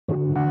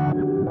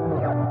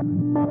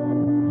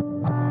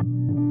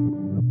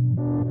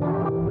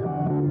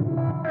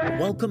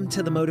Welcome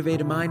to The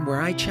Motivated Mind, where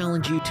I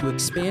challenge you to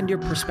expand your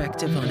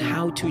perspective on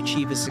how to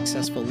achieve a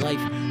successful life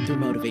through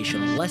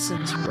motivational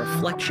lessons,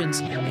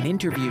 reflections, and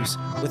interviews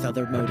with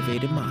other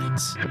motivated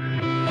minds.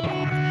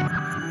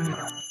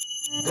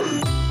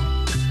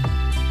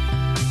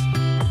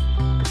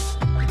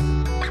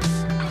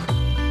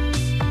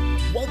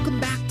 Welcome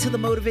back to The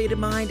Motivated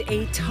Mind,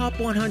 a top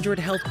 100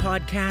 health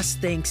podcast.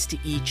 Thanks to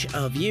each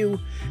of you.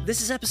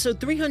 This is episode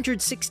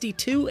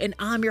 362, and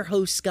I'm your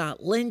host,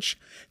 Scott Lynch.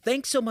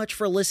 Thanks so much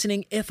for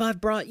listening. If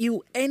I've brought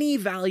you any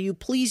value,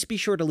 please be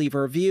sure to leave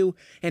a review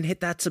and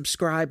hit that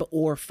subscribe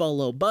or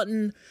follow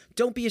button.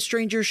 Don't be a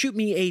stranger. Shoot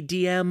me a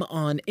DM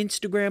on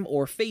Instagram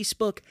or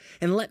Facebook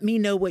and let me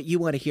know what you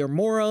want to hear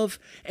more of.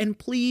 And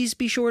please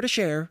be sure to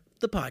share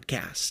the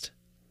podcast.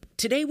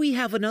 Today we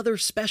have another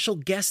special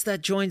guest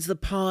that joins the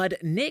pod,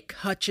 Nick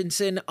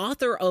Hutchinson,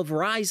 author of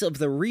Rise of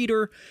the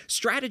Reader,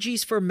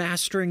 Strategies for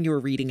Mastering Your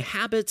Reading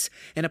Habits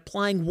and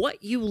Applying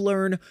What You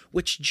Learn,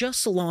 which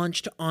just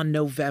launched on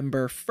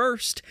November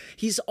 1st.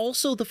 He's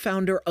also the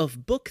founder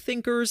of Book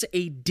Thinkers,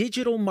 a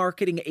digital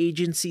marketing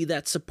agency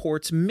that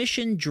supports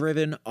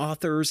mission-driven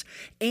authors,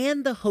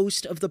 and the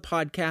host of the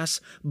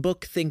podcast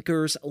Book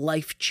Thinkers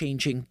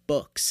Life-Changing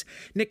Books.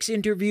 Nick's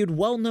interviewed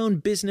well-known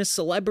business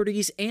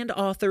celebrities and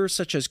authors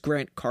such as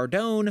Grant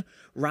Cardone,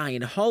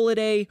 Ryan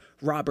Holiday,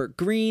 Robert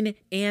Greene,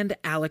 and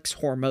Alex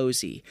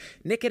Hormozi.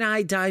 Nick and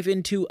I dive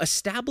into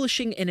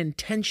establishing an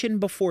intention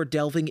before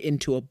delving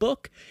into a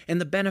book and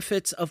the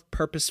benefits of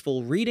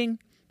purposeful reading,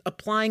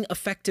 applying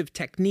effective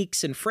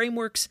techniques and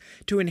frameworks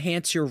to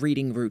enhance your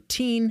reading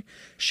routine,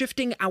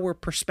 shifting our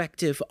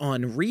perspective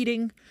on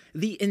reading,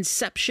 the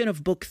inception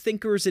of Book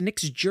Thinkers and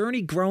Nick's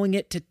journey growing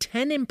it to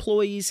 10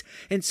 employees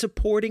and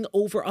supporting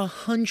over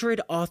 100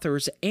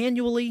 authors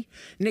annually,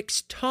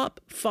 Nick's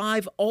top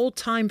 5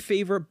 all-time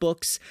favorite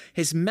books,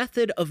 his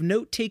method of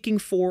note-taking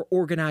for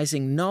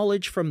organizing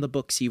knowledge from the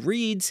books he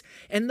reads,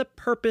 and the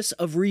purpose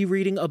of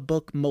rereading a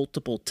book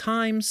multiple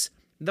times,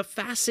 the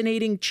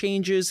fascinating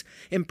changes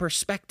in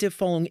perspective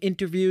following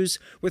interviews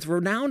with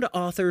renowned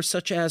authors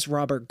such as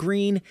Robert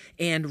Greene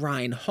and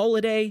Ryan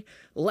Holiday,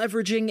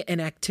 leveraging an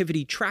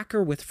activity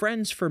tracker with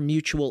friends for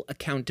mutual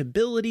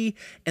accountability,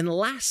 and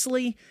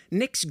lastly,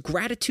 Nick's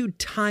gratitude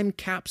time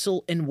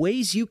capsule and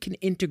ways you can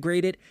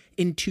integrate it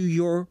into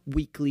your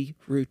weekly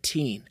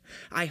routine.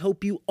 I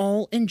hope you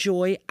all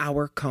enjoy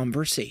our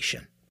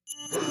conversation.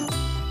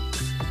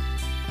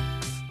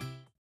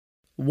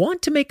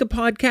 Want to make a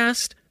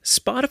podcast?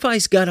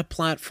 Spotify's got a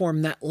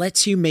platform that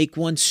lets you make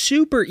one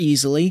super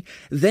easily,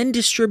 then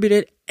distribute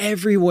it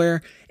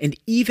everywhere and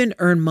even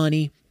earn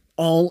money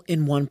all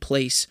in one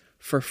place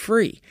for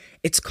free.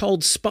 It's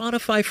called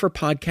Spotify for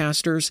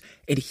Podcasters,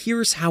 and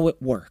here's how it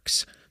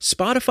works.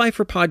 Spotify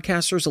for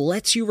Podcasters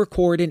lets you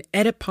record and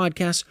edit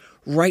podcasts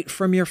right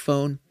from your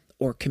phone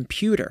or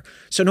computer.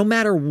 So no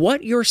matter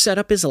what your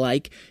setup is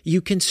like, you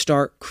can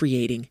start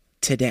creating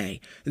today.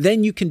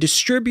 Then you can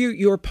distribute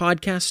your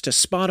podcast to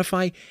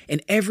Spotify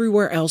and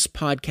everywhere else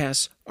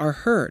podcasts are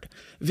heard.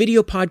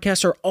 Video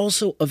podcasts are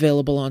also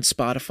available on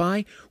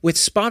Spotify. With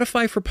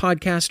Spotify for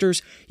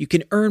Podcasters, you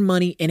can earn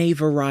money in a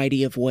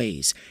variety of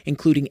ways,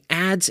 including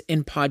ads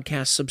and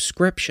podcast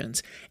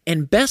subscriptions.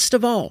 And best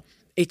of all,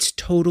 it's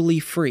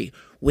totally free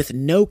with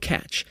no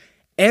catch.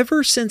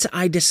 Ever since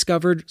I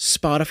discovered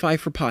Spotify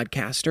for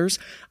Podcasters,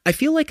 I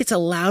feel like it's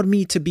allowed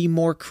me to be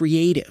more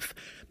creative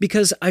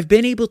because I've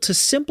been able to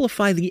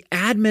simplify the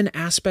admin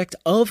aspect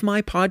of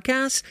my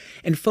podcast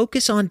and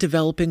focus on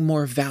developing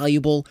more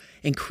valuable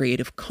and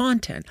creative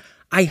content.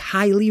 I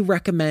highly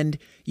recommend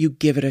you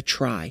give it a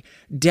try.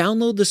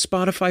 Download the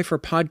Spotify for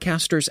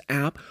Podcasters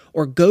app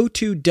or go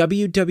to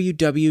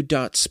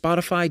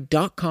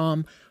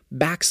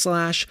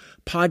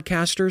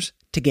www.spotify.com/podcasters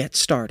to get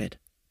started.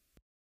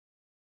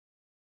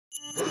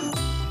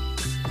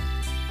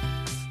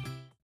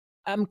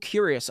 I'm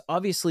curious.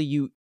 Obviously,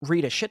 you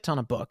read a shit ton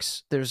of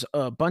books. There's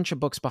a bunch of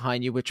books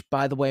behind you, which,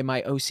 by the way,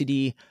 my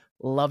OCD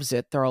loves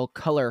it. They're all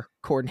color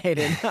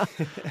coordinated.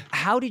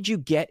 How did you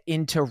get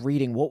into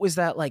reading? What was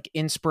that like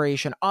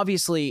inspiration?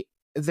 Obviously,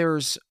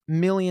 there's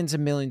millions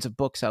and millions of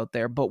books out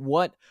there, but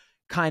what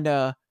kind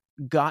of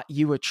got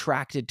you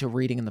attracted to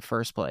reading in the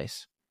first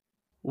place?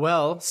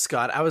 Well,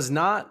 Scott, I was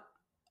not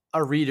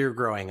a reader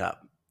growing up.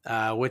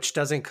 Which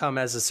doesn't come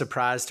as a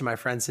surprise to my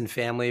friends and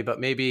family, but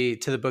maybe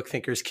to the Book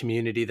Thinkers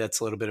community, that's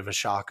a little bit of a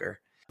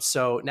shocker.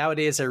 So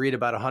nowadays I read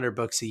about 100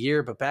 books a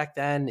year, but back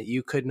then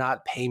you could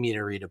not pay me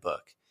to read a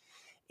book.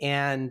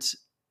 And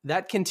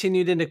that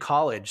continued into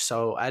college.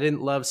 So I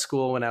didn't love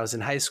school when I was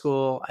in high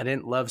school. I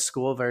didn't love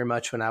school very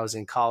much when I was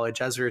in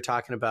college. As we were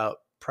talking about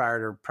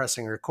prior to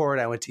pressing record,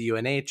 I went to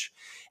UNH.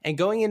 And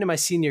going into my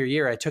senior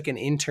year, I took an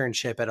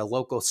internship at a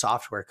local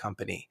software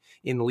company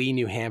in Lee,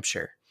 New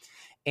Hampshire.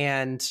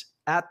 And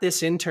at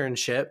this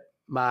internship,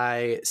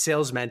 my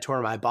sales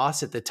mentor, my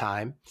boss at the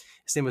time,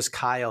 His name was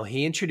Kyle.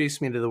 He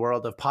introduced me to the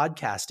world of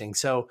podcasting.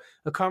 So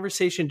a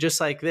conversation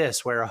just like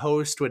this, where a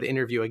host would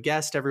interview a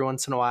guest every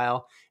once in a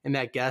while, and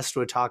that guest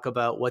would talk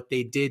about what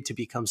they did to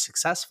become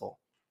successful.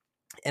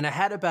 And I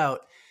had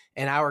about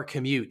an hour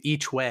commute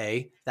each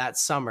way that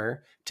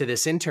summer to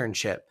this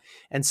internship.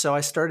 And so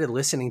I started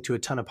listening to a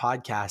ton of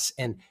podcasts,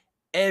 and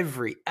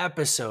every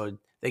episode,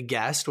 the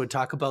guest would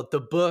talk about the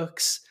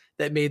books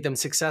that made them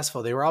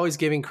successful. They were always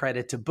giving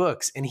credit to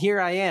books. And here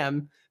I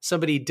am,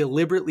 somebody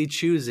deliberately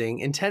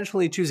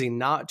intentionally choosing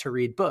not to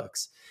read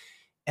books.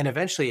 And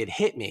eventually it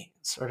hit me,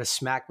 sort of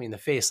smacked me in the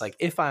face. Like,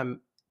 if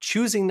I'm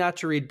choosing not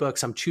to read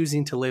books, I'm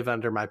choosing to live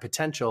under my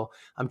potential.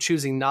 I'm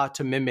choosing not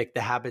to mimic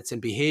the habits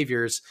and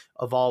behaviors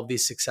of all of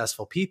these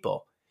successful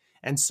people.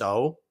 And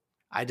so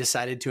I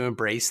decided to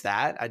embrace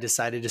that. I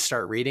decided to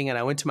start reading, and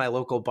I went to my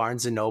local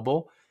Barnes and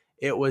Noble.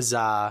 It was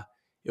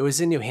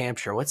in New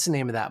Hampshire. What's the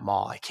name of that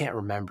mall? I can't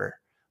remember,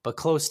 but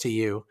close to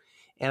you.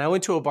 And I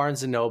went to a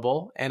Barnes and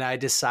Noble, and I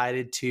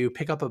decided to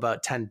pick up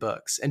about 10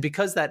 books. And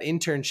because that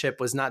internship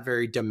was not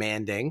very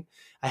demanding,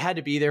 I had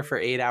to be there for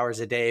 8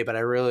 hours a day, but I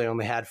really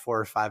only had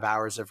 4 or 5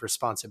 hours of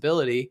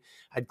responsibility.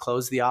 I'd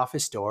close the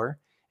office door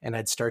and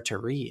I'd start to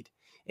read.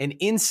 And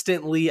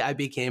instantly I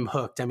became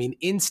hooked. I mean,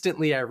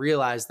 instantly I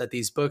realized that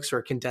these books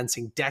were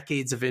condensing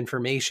decades of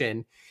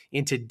information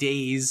into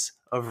days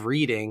of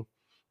reading,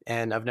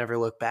 and I've never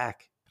looked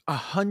back.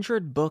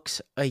 100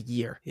 books a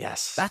year.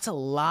 Yes. That's a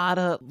lot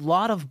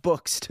of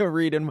books to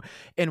read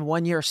in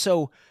 1 year.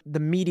 So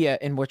the media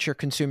in which you're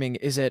consuming,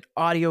 is it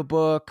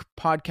audiobook,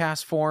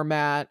 podcast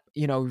format,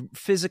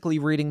 physically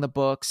reading the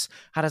books?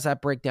 How does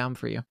that break down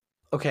for you?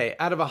 Okay,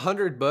 out of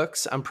 100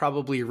 books, I'm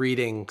probably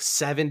reading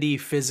 70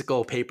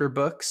 physical paper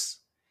books.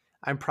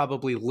 I'm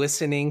probably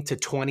listening to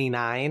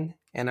 29,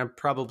 and I'm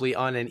probably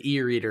on an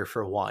e-reader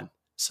for 1.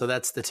 So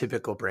that's the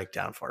typical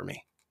breakdown for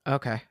me.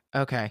 Okay.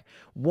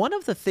 One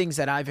of the things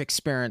that I've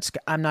experienced,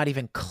 I'm not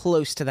even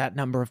close to that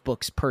number of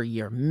books per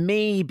year.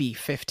 Maybe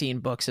 15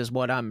 books is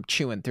what I'm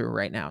chewing through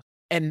right now.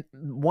 And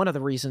one of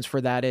the reasons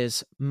for that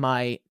is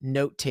my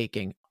note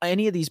taking.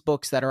 Any of these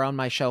books that are on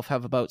my shelf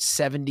have about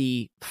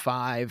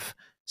 75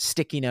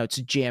 sticky notes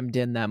jammed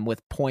in them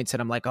with points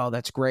that I'm like, oh,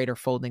 that's great, or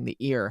folding the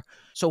ear.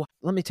 So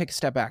let me take a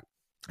step back.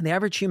 The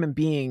average human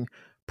being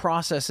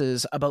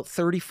processes about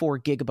 34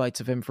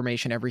 gigabytes of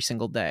information every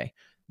single day.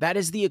 That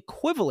is the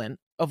equivalent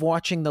of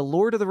watching the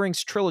Lord of the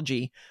Rings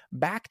trilogy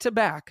back to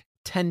back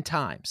 10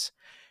 times.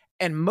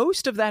 And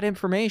most of that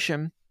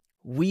information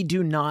we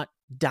do not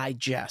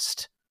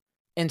digest.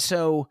 And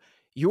so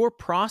your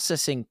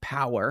processing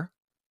power,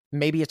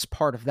 maybe it's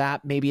part of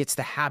that, maybe it's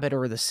the habit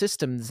or the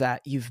systems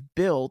that you've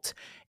built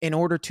in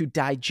order to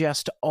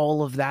digest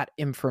all of that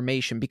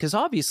information. Because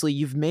obviously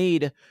you've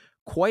made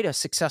quite a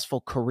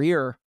successful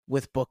career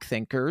with Book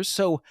Thinkers.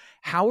 So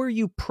how are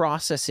you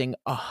processing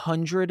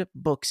 100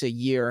 books a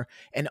year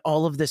and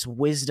all of this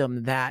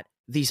wisdom that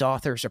these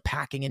authors are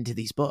packing into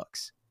these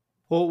books?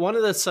 Well, one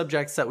of the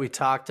subjects that we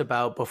talked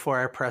about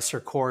before I press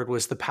record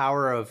was the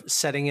power of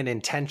setting an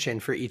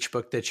intention for each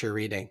book that you're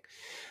reading.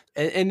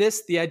 And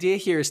the idea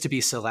here is to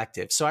be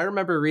selective. So I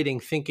remember reading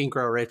Think and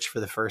Grow Rich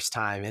for the first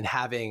time and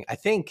having,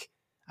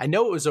 I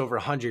know it was over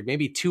 100,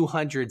 maybe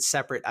 200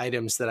 separate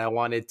items that I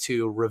wanted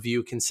to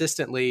review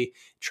consistently,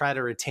 try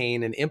to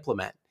retain and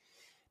implement.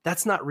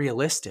 That's not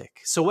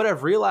realistic. So what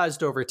I've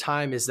realized over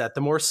time is that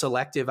the more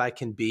selective I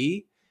can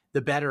be,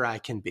 the better I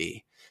can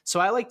be. So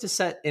I like to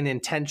set an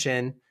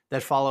intention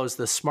that follows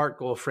the SMART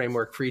goal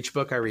framework for each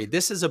book I read.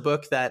 This is a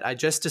book that I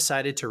just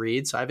decided to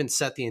read, so I haven't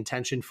set the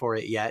intention for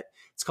it yet.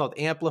 It's called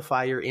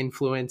Amplify Your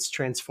Influence,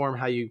 Transform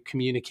How You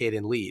Communicate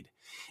and Lead.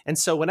 And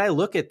so when I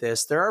look at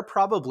this, there are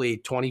probably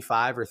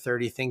 25 or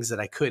 30 things that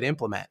I could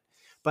implement,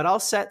 but I'll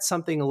set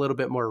something a little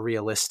bit more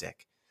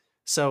realistic.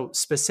 So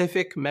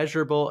specific,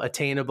 measurable,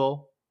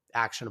 attainable,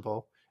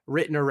 actionable,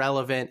 written or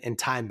relevant, and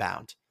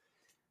time-bound.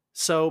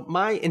 So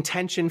my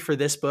intention for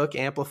this book,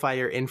 Amplify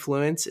Your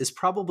Influence, is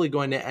probably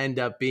going to end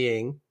up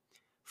being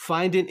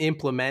find and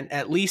implement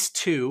at least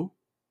 2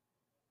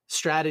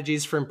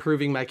 strategies for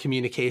improving my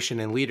communication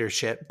and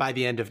leadership by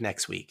the end of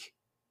next week.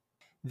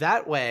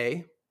 That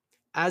way,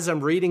 as I'm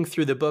reading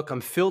through the book,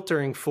 I'm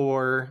filtering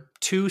for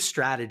 2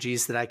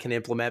 strategies that I can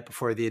implement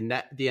before the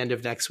end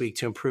of next week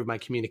to improve my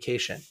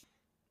communication.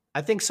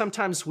 I think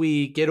sometimes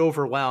we get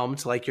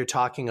overwhelmed, like you're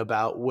talking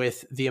about,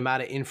 with the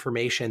amount of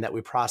information that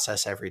we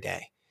process every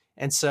day.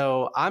 And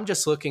so I'm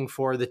just looking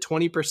for the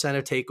 20%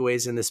 of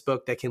takeaways in this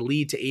book that can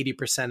lead to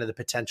 80% of the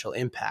potential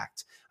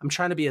impact. I'm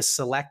trying to be as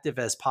selective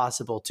as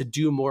possible to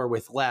do more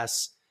with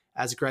less,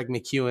 as Greg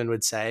McKeown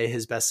would say,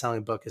 his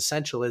best-selling book,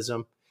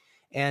 Essentialism.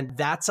 And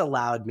that's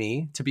allowed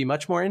me to be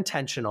much more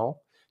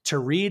intentional, to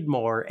read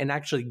more and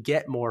actually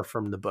get more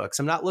from the books.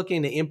 I'm not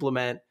looking to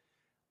implement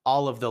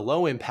all of the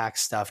low impact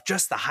stuff,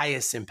 just the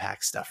highest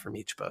impact stuff from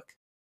each book.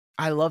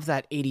 I love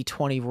that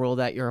 80-20 rule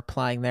that you're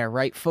applying there,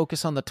 right?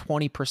 Focus on the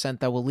 20%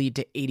 that will lead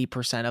to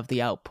 80% of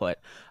the output.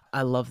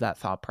 I love that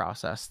thought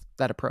process,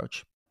 that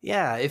approach.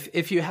 Yeah,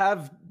 if you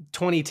have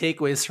 20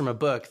 takeaways from a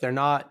book, they're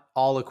not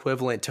all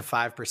equivalent to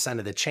 5%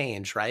 of the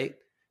change, right?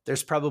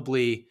 There's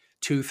probably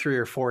 2, 3,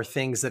 or 4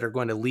 things that are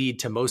going to lead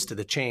to most of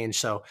the change.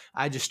 So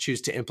I just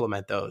choose to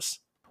implement those.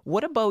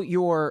 What about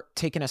your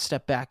taking a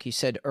step back? You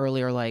said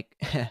earlier, like,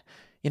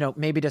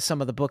 maybe to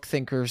some of the book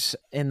thinkers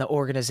in the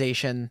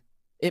organization,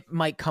 it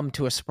might come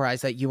to a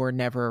surprise that you were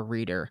never a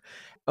reader.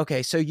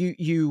 Okay, so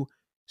you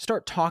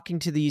start talking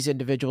to these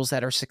individuals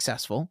that are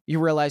successful. You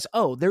realize,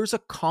 oh, there's a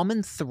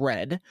common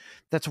thread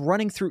that's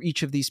running through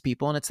each of these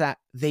people, and it's that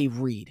they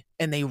read,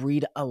 and they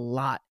read a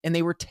lot, and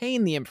they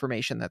retain the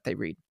information that they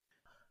read.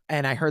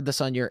 And I heard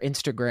this on your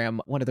Instagram,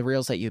 one of the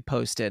reels that you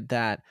posted,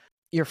 that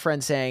your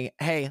friend saying,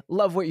 hey,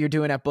 love what you're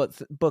doing at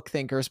Book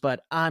Thinkers,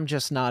 but I'm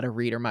just not a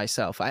reader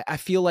myself. I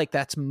feel like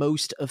that's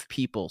most of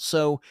people.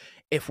 So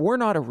if we're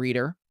not a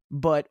reader,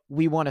 but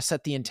we want to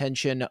set the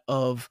intention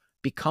of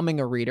becoming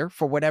a reader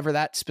for whatever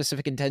that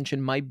specific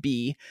intention might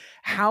be,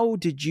 how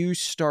did you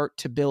start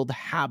to build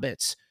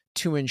habits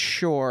to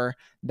ensure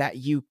that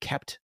you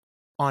kept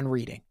on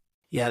reading?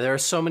 Yeah, there are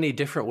so many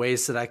different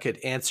ways that I could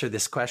answer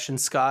this question,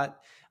 Scott.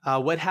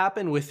 What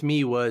happened with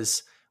me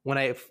was when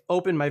I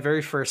opened my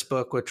very first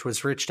book, which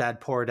was Rich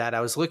Dad, Poor Dad,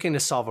 I was looking to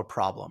solve a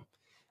problem.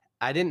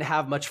 I didn't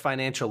have much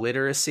financial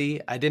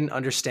literacy. I didn't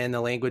understand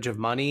the language of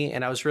money,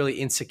 and I was really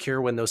insecure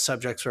when those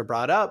subjects were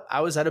brought up. I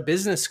was at a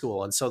business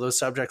school, and so those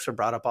subjects were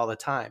brought up all the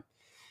time.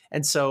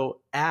 And so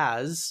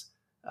as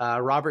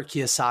Robert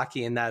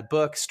Kiyosaki in that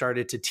book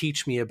started to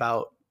teach me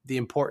about the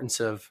importance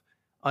of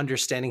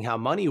understanding how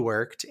money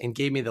worked and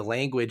gave me the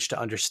language to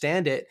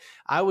understand it,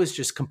 I was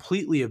just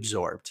completely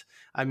absorbed.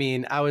 I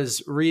mean, I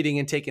was reading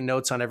and taking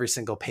notes on every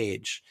single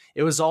page.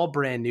 It was all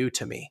brand new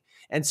to me.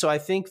 And so I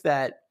think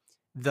that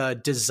the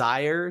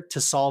desire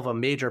to solve a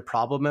major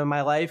problem in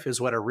my life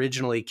is what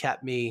originally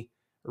kept me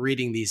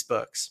reading these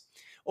books.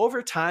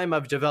 Over time,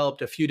 I've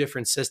developed a few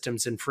different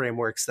systems and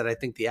frameworks that I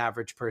think the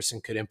average person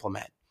could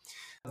implement.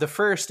 The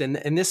first, and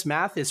this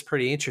math is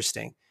pretty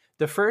interesting.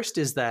 The first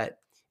is that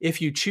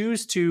if you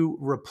choose to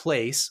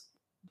replace,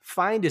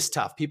 find is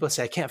tough. People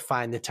say, I can't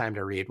find the time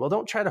to read. Well,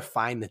 don't try to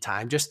find the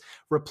time. Just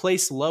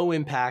replace low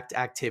impact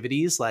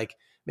activities like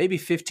maybe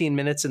 15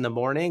 minutes in the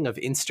morning of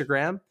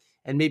Instagram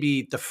and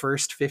maybe the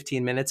first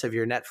 15 minutes of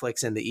your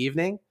Netflix in the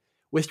evening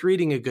with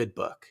reading a good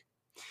book.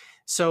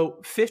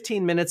 So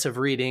 15 minutes of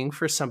reading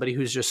for somebody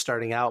who's just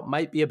starting out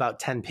might be about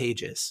 10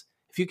 pages.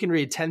 If you can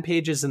read 10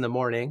 pages in the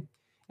morning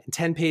and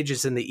 10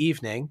 pages in the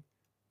evening,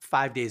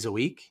 5 days a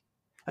week,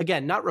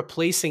 again, not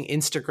replacing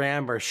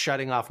Instagram or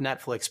shutting off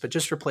Netflix, but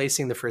just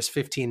replacing the first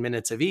 15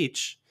 minutes of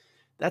each,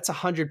 that's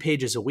 100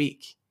 pages a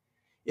week.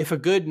 If a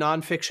good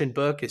nonfiction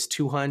book is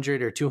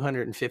 200 or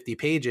 250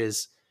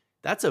 pages,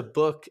 that's a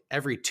book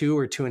every 2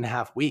 or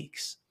 2.5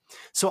 weeks.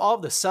 So all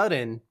of a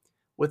sudden,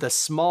 with a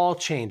small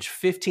change,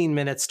 15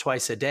 minutes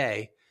twice a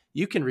day,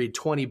 you can read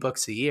 20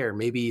 books a year,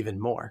 maybe even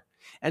more.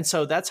 And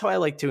so that's how I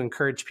like to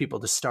encourage people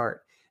to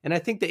start. And I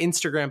think the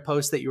Instagram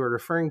post that you were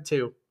referring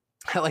to,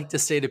 I like to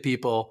say to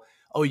people,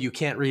 oh, you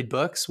can't read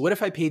books? What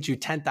if I paid you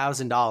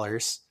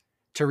 $10,000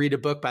 to read a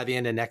book by the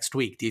end of next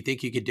week? Do you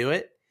think you could do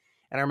it?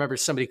 And I remember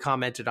somebody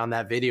commented on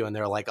that video and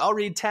they're like, I'll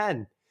read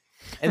 10.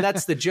 And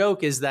that's the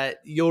joke, is that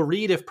you'll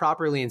read if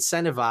properly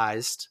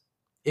incentivized.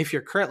 If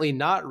you're currently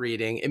not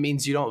reading, it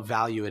means you don't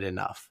value it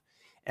enough.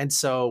 And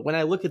so when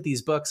I look at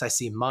these books, I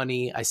see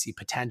money, I see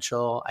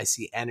potential, I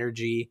see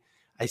energy,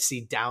 I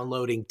see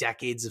downloading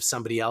decades of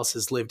somebody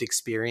else's lived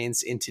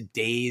experience into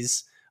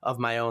days of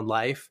my own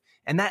life.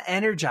 And that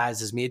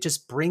energizes me. It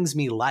just brings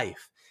me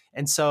life.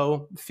 And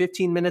so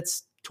 15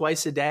 minutes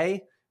twice a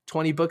day,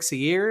 20 books a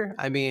year.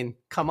 I mean,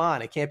 come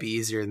on, it can't be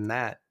easier than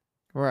that.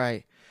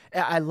 Right.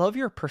 I love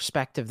your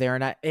perspective there.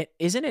 And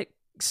isn't it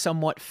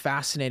somewhat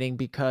fascinating,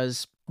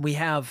 because we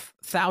have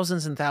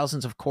thousands and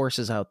thousands of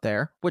courses out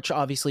there, which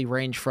obviously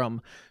range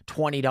from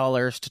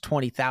 $20 to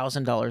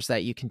 $20,000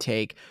 that you can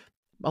take.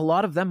 A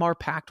lot of them are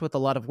packed with a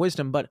lot of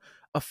wisdom, but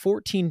a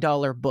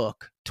 $14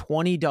 book,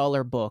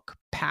 $20 book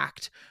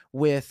packed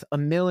with a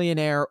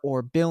millionaire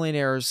or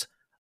billionaire's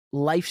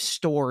life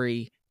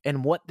story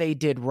and what they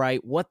did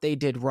right, what they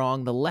did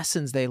wrong, the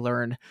lessons they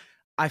learned,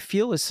 I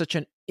feel is such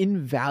an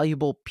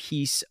invaluable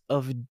piece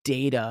of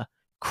data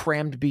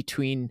crammed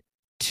between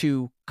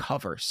two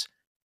covers.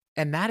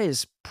 And that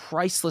is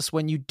priceless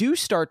when you do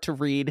start to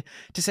read,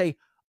 to say,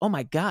 oh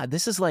my God,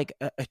 this is like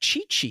a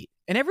cheat sheet.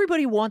 And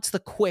everybody wants the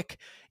quick,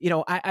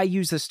 I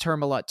use this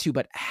term a lot too,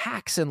 but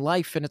hacks in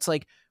life. And it's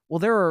like, well,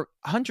 there are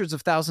hundreds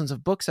of thousands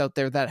of books out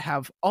there that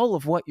have all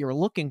of what you're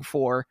looking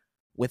for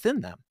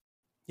within them.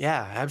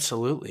 Yeah,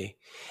 absolutely.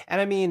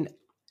 And I mean,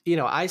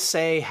 I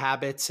say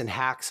habits and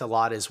hacks a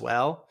lot as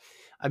well.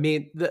 I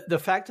mean, the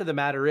fact of the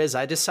matter is,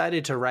 I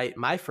decided to write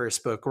my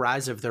first book,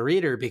 Rise of the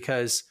Reader,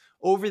 because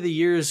over the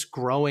years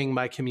growing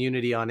my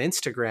community on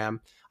Instagram,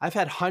 I've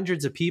had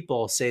hundreds of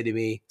people say to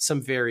me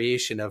some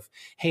variation of,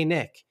 hey,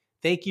 Nick,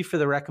 thank you for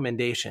the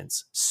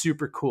recommendations.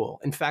 Super cool.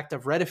 In fact,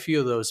 I've read a few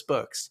of those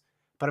books,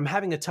 but I'm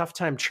having a tough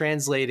time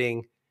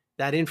translating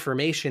that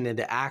information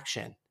into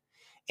action.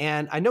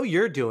 And I know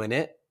you're doing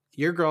it.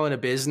 You're growing a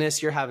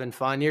business. You're having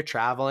fun. You're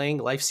traveling.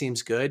 Life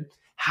seems good.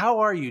 How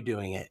are you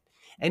doing it?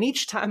 And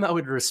each time I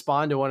would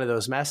respond to one of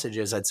those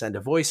messages, I'd send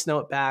a voice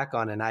note back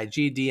on an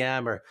IG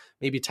DM or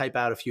maybe type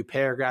out a few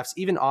paragraphs,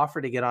 even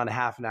offer to get on a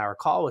half an hour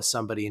call with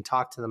somebody and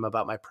talk to them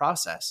about my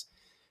process.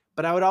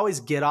 But I would always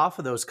get off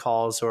of those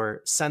calls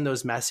or send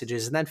those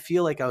messages and then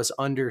feel like I was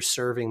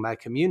underserving my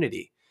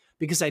community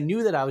because I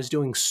knew that I was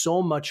doing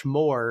so much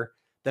more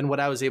than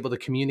what I was able to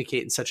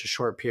communicate in such a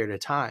short period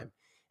of time.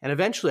 And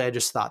eventually I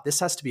just thought,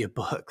 this has to be a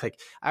book. Like,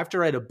 I have to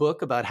write a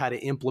book about how to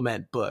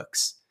implement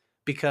books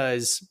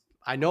because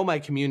I know my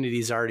community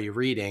is already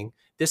reading.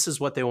 This is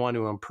what they want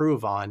to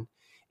improve on.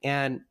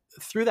 And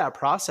through that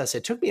process,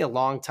 it took me a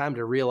long time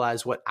to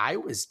realize what I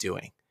was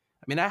doing.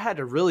 I mean, I had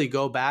to really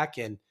go back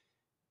and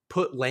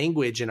put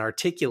language and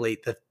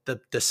articulate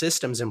the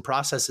systems and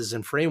processes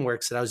and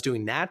frameworks that I was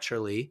doing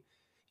naturally,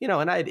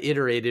 and I had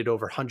iterated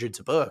over hundreds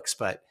of books,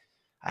 but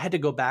I had to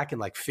go back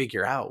and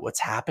figure out what's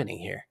happening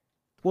here.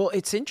 Well,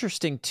 it's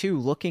interesting too,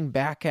 looking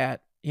back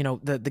at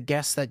the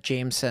guests that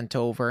James sent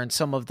over and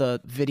some of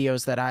the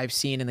videos that I've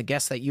seen and the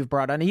guests that you've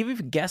brought on, and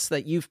even guests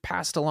that you've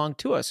passed along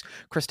to us,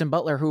 Kristen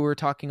Butler, who we were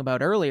talking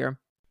about earlier.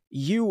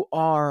 You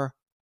are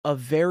a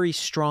very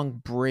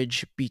strong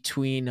bridge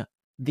between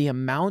the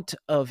amount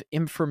of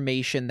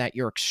information that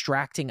you're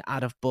extracting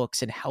out of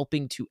books and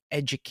helping to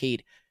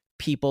educate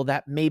people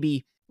that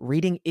maybe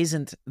reading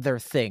isn't their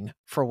thing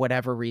for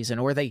whatever reason,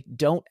 or they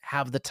don't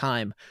have the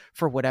time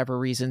for whatever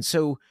reason.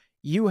 So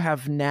you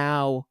have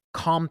now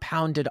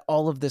compounded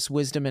all of this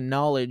wisdom and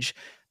knowledge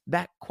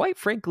that, quite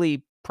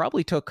frankly,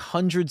 probably took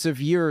hundreds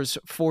of years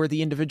for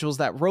the individuals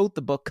that wrote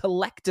the book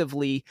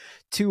collectively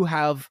to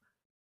have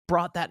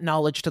brought that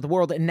knowledge to the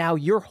world. And now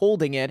you're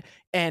holding it,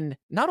 and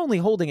not only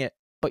holding it,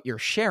 but you're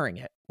sharing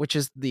it, which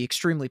is the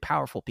extremely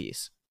powerful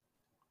piece.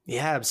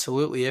 Yeah,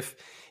 absolutely.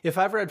 If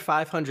I've read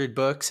 500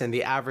 books and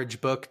the average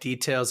book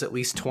details at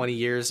least 20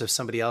 years of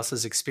somebody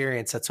else's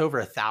experience, that's over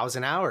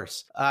 1,000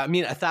 hours.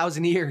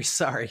 1,000 years,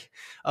 sorry,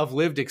 of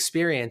lived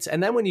experience.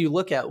 And then when you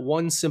look at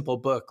one simple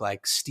book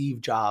like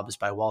Steve Jobs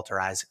by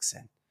Walter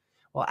Isaacson,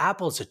 well,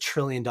 Apple's $1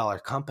 trillion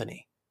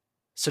company.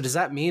 So does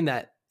that mean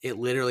that it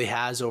literally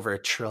has over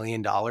 $1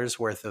 trillion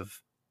worth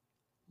of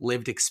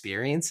lived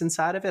experience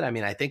inside of it? I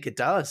mean, I think it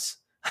does.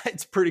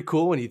 It's pretty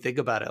cool when you think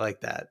about it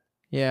like that.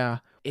 Yeah,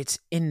 it's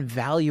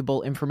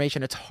invaluable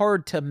information. It's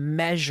hard to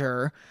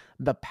measure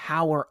the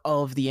power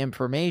of the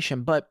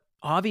information, but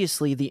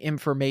obviously the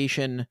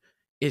information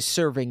is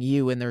serving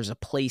you and there's a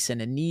place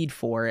and a need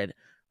for it,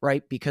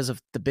 right? Because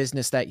of the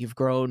business that you've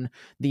grown,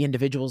 the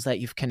individuals that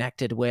you've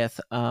connected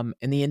with, and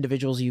the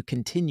individuals you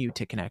continue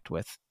to connect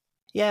with.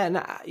 Yeah.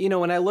 And,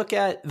 when I look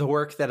at the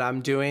work that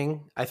I'm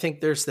doing, I think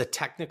there's the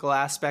technical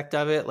aspect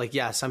of it. Like,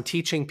 yes, I'm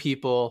teaching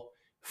people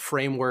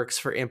frameworks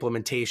for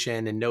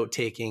implementation and note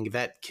taking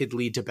that could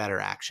lead to better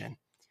action.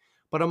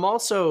 But I'm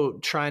also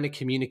trying to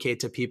communicate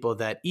to people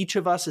that each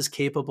of us is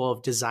capable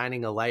of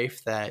designing a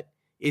life that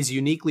is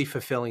uniquely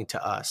fulfilling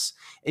to us.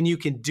 And you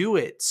can do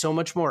it so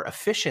much more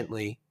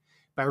efficiently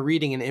by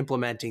reading and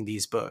implementing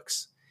these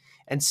books.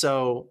 And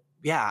so,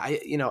 yeah,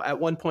 at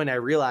one point I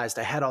realized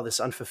I had all this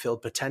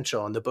unfulfilled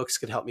potential and the books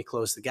could help me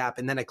close the gap.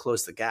 And then I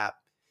closed the gap.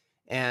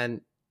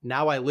 And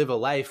now I live a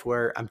life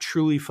where I'm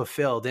truly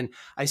fulfilled. And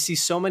I see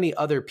so many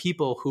other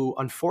people who,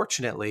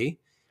 unfortunately,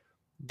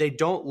 they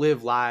don't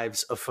live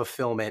lives of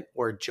fulfillment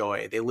or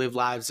joy. They live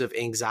lives of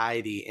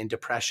anxiety and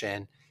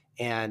depression,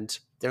 and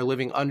they're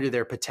living under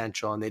their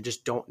potential, and they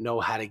just don't know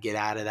how to get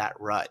out of that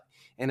rut.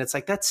 And it's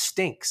like, that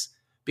stinks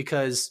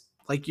because,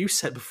 like you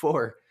said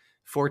before,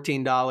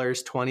 $14,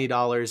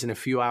 $20 in a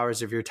few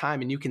hours of your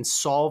time, and you can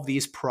solve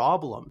these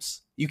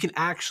problems. You can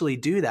actually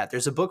do that.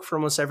 There's a book for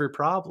almost every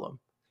problem.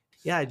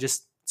 Yeah,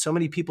 so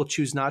many people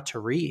choose not to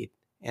read,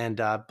 and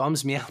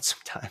bums me out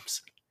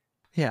sometimes.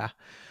 Yeah.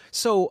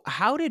 So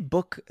how did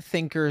book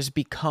thinkers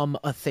become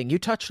a thing? You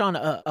touched on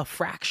a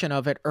fraction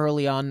of it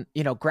early on,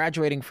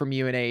 graduating from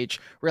UNH,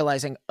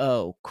 realizing,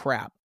 oh,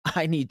 crap,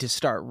 I need to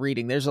start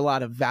reading. There's a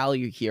lot of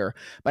value here.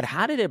 But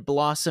how did it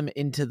blossom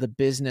into the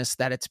business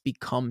that it's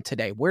become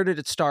today? Where did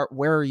it start?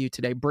 Where are you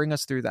today? Bring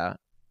us through that.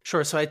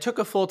 Sure. So I took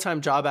a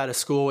full-time job out of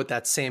school with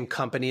that same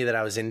company that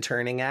I was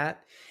interning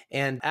at.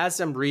 And as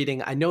I'm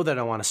reading, I know that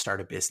I want to start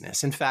a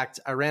business. In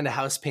fact, I ran a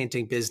house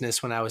painting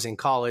business when I was in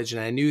college,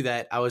 and I knew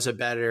that I was a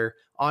better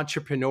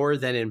entrepreneur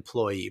than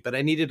employee, but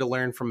I needed to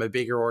learn from a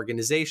bigger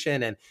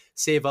organization and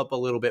save up a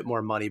little bit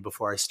more money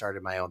before I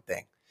started my own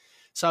thing.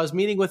 So I was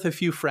meeting with a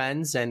few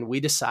friends, and we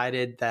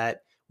decided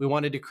that we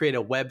wanted to create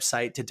a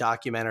website to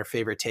document our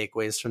favorite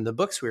takeaways from the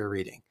books we were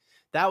reading.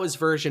 That was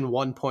version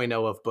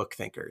 1.0 of Book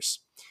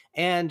Thinkers,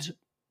 and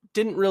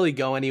didn't really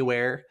go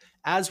anywhere.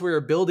 As we were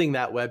building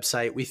that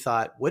website, we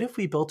thought, what if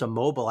we built a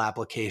mobile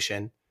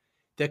application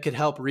that could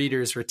help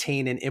readers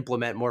retain and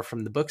implement more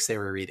from the books they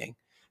were reading?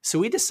 So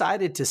we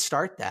decided to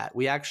start that.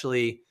 We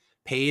actually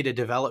paid a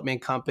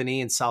development company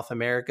in South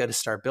America to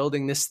start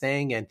building this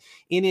thing. And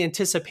in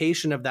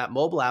anticipation of that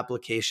mobile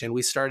application,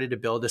 we started to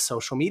build a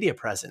social media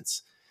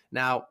presence.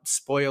 Now,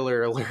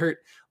 spoiler alert,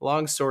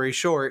 long story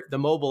short, the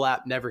mobile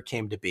app never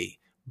came to be,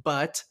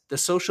 but the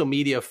social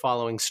media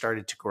following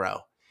started to grow.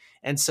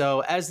 And so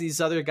as these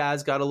other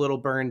guys got a little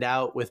burned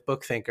out with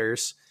Book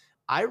Thinkers,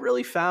 I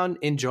really found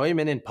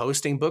enjoyment in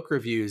posting book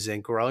reviews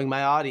and growing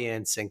my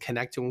audience and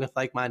connecting with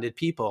like-minded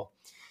people.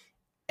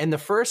 And the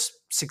first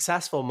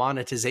successful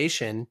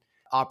monetization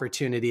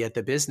opportunity at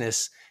the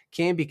business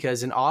came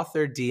because an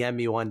author DM'd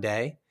me one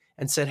day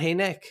and said, "Hey,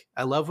 Nick,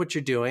 I love what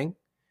you're doing.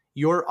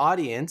 Your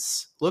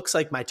audience looks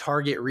like my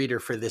target reader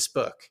for this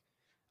book.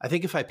 I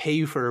think if I pay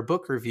you for a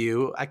book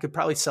review, I could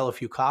probably sell a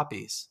few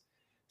copies.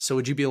 So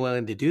would you be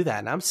willing to do that?"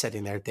 And I'm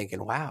sitting there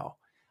thinking, wow,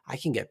 I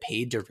can get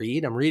paid to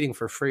read. I'm reading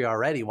for free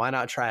already. Why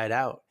not try it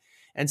out?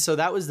 And so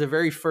that was the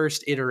very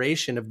first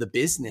iteration of the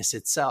business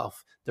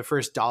itself. The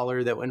first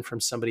dollar that went from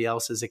somebody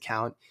else's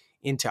account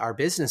into our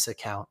business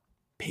account,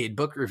 paid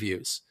book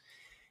reviews.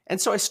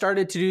 And so I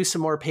started to do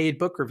some more paid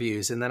book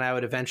reviews, and then I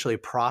would eventually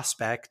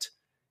prospect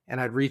and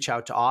I'd reach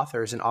out to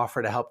authors and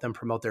offer to help them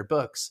promote their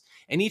books.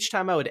 And each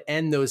time I would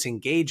end those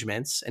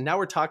engagements, and now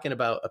we're talking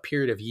about a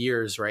period of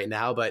years right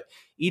now, but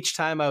each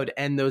time I would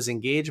end those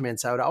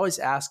engagements, I would always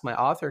ask my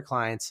author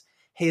clients,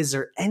 "Hey, is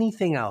there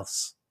anything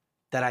else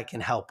that I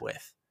can help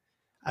with?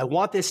 I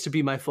want this to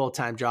be my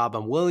full-time job.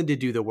 I'm willing to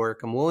do the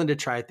work. I'm willing to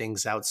try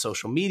things out,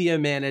 social media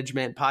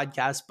management,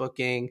 podcast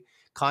booking,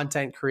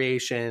 content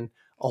creation,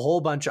 a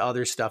whole bunch of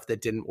other stuff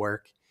that didn't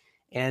work."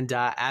 And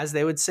as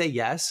they would say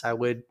yes, I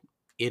would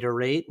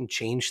iterate and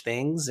change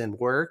things and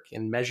work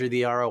and measure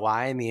the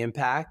ROI and the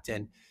impact.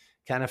 And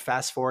kind of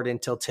fast forward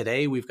until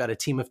today, we've got a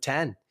team of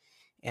 10.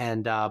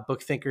 And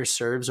Book Thinkers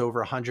serves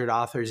over 100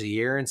 authors a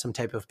year in some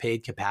type of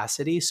paid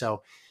capacity.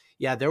 So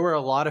yeah, there were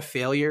a lot of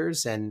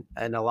failures and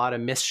a lot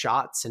of missed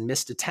shots and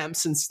missed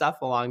attempts and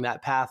stuff along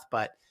that path.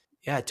 But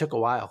yeah, it took a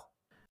while.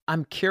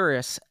 I'm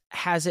curious,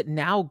 has it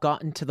now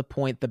gotten to the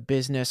point, the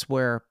business,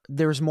 where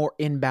there's more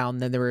inbound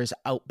than there is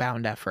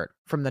outbound effort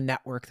from the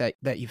network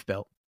that you've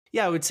built?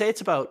 Yeah, I would say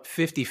it's about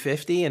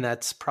 50-50, and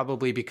that's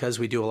probably because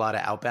we do a lot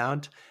of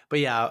outbound. But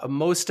yeah,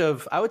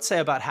 I would say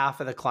about half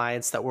of the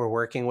clients that we're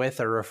working with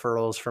are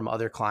referrals from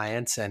other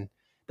clients, and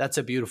that's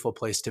a beautiful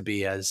place to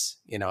be, as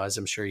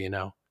I'm sure you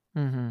know.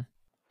 Mm-hmm.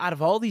 Out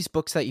of all these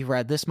books that you've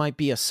read, this might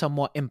be a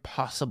somewhat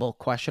impossible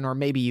question, or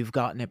maybe you've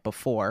gotten it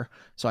before,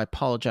 so I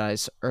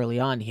apologize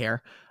early on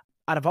here.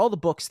 Out of all the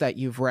books that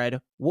you've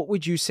read, what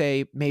would you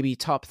say maybe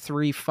top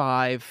 3,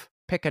 5,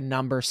 pick a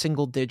number,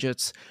 single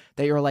digits,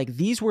 that you're like,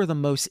 these were the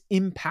most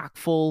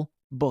impactful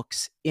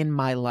books in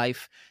my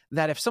life,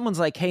 that if someone's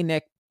like, "Hey,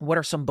 Nick, what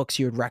are some books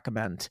you would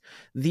recommend?"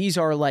 These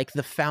are like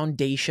the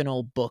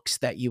foundational books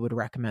that you would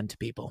recommend to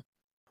people.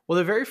 Well,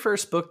 the very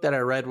first book that I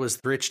read was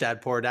Rich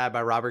Dad, Poor Dad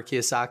by Robert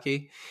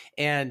Kiyosaki.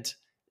 And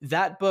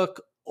that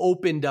book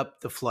opened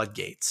up the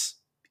floodgates.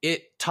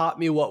 It taught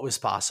me what was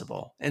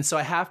possible. And so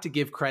I have to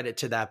give credit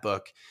to that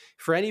book.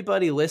 For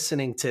anybody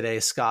listening today,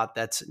 Scott,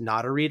 that's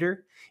not a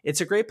reader,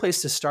 it's a great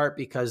place to start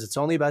because it's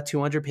only about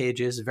 200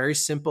 pages, very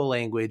simple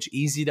language,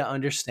 easy to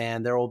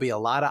understand. There will be a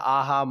lot of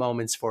aha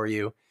moments for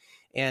you.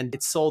 And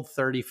it sold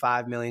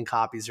 35 million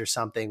copies or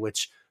something,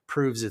 which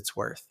proves its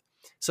worth.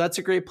 So that's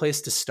a great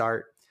place to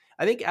start.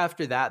 I think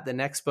after that, the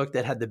next book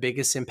that had the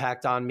biggest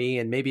impact on me,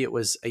 and maybe it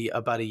was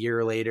about a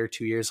year later,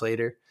 2 years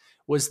later,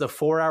 was The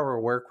 4-Hour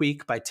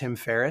Workweek by Tim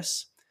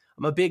Ferriss.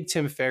 I'm a big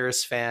Tim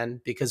Ferriss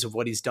fan because of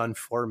what he's done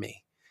for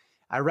me.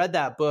 I read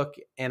that book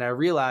and I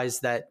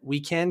realized that we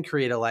can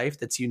create a life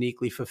that's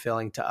uniquely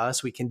fulfilling to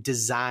us. We can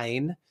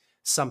design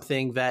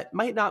something that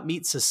might not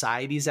meet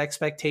society's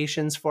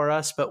expectations for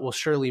us, but will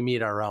surely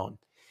meet our own.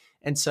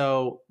 And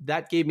so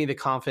that gave me the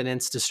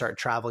confidence to start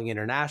traveling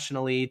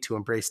internationally, to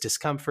embrace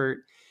discomfort.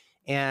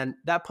 And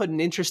that put an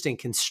interesting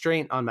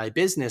constraint on my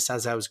business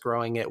as I was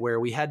growing it, where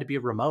we had to be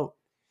remote.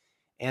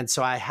 And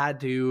so I had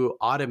to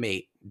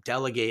automate,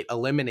 delegate,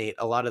 eliminate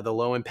a lot of the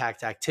low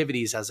impact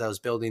activities as I was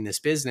building this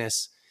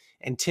business.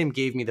 And Tim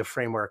gave me the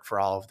framework for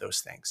all of those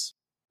things.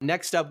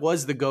 Next up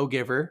was The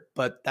Go-Giver,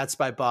 but that's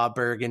by Bob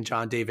Burg and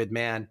John David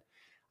Mann.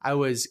 I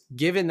was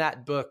given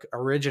that book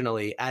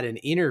originally at an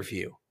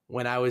interview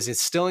when I was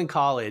still in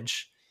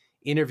college,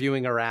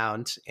 interviewing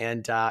around,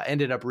 and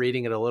ended up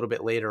reading it a little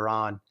bit later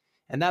on.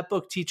 And that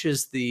book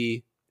teaches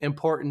the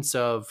importance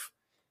of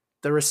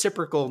the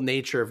reciprocal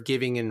nature of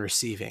giving and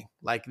receiving,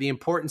 like the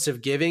importance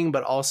of giving,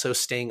 but also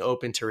staying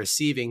open to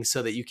receiving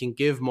so that you can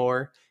give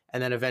more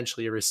and then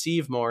eventually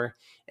receive more.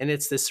 And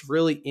it's this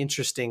really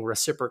interesting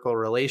reciprocal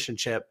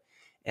relationship.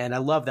 And I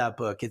love that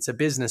book. It's a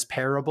business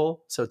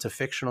parable, so it's a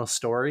fictional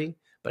story,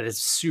 but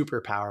it's super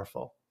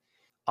powerful.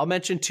 I'll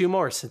mention 2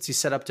 more since you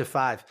set up to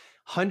 5.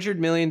 $100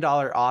 Million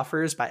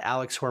Offers by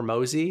Alex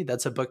Hormozi.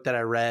 That's a book that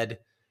I read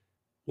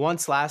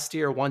once last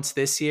year, once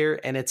this year,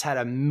 and it's had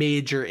a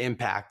major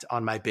impact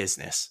on my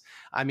business.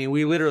 I mean,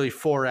 we literally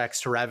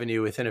 4x'd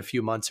revenue within a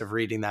few months of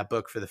reading that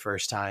book for the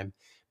first time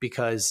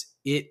because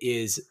it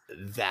is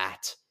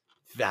that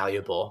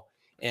valuable.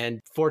 And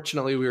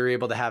fortunately, we were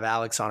able to have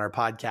Alex on our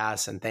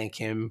podcast and thank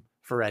him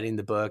for writing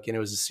the book. And it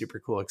was a super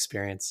cool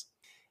experience.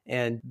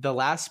 And the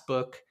last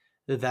book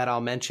that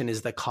I'll mention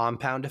is The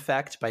Compound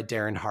Effect by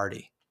Darren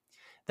Hardy.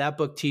 That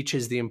book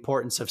teaches the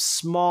importance of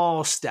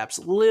small steps,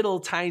 little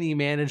tiny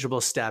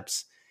manageable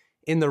steps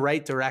in the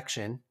right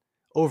direction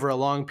over a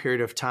long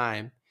period of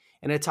time.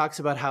 And it talks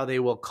about how they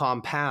will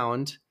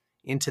compound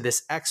into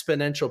this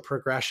exponential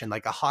progression,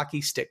 like a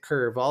hockey stick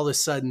curve. All of a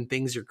sudden,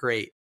 things are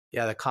great.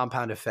 Yeah, the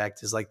compound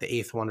effect is like the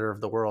eighth wonder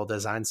of the world,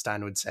 as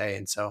Einstein would say.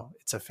 And so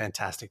it's a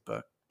fantastic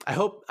book. I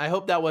hope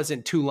that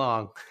wasn't too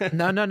long.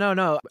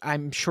 No.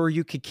 I'm sure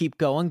you could keep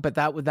going, but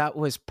that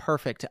was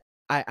perfect.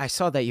 I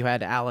saw that you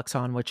had Alex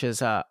on, which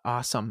is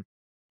awesome.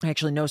 I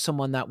actually know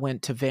someone that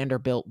went to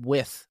Vanderbilt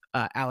with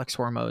Alex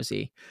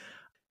Hormozi.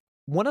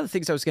 One of the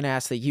things I was going to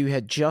ask that you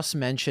had just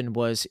mentioned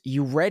was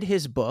you read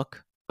his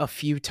book a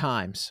few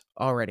times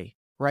already,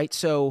 right?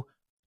 So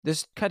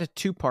there's kind of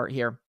two-part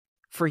here.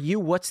 For you,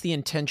 what's the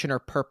intention or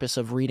purpose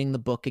of reading the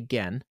book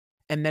again?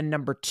 And then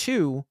number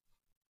two,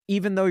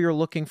 even though you're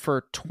looking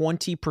for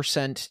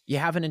 20%, you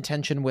have an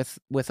intention with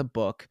a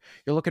book,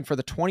 you're looking for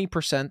the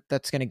 20%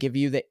 that's going to give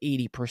you the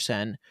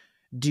 80%.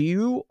 Do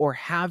you or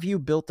have you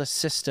built a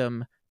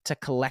system to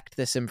collect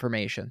this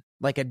information?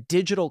 Like a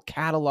digital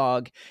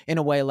catalog in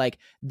a way like,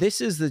 this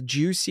is the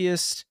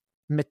juiciest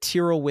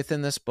material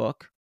within this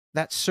book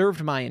that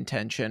served my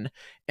intention,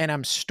 and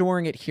I'm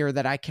storing it here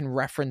that I can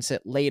reference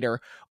it later?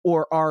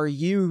 Or are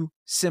you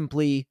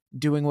simply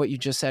doing what you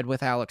just said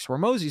with Alex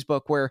Hormozi's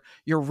book, where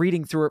you're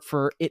reading through it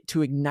for it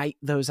to ignite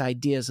those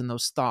ideas and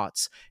those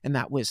thoughts and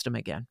that wisdom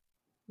again?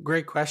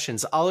 Great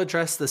questions. I'll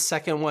address the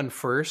second one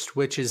first,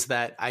 which is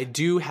that I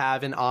do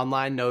have an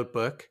online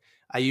notebook.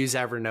 I use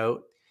Evernote,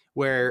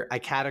 where I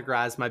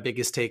categorize my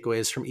biggest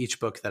takeaways from each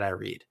book that I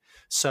read.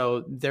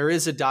 So there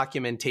is a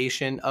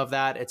documentation of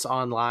that. It's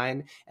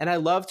online. And I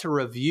love to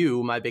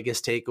review my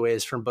biggest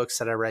takeaways from books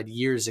that I read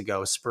years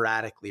ago,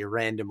 sporadically,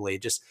 randomly.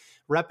 Just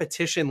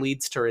repetition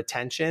leads to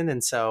retention.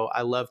 And so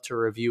I love to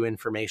review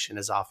information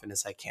as often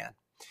as I can.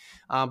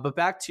 But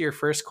back to your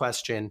first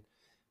question,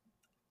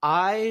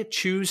 I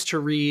choose to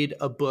read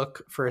a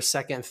book for a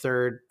second,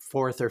 third,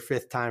 fourth, or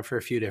fifth time for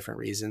a few different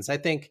reasons. I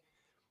think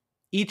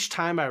each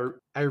time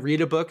I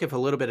read a book, if a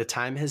little bit of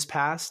time has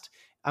passed,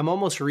 I'm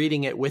almost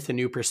reading it with a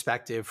new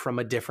perspective from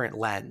a different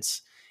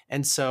lens.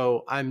 And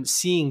so I'm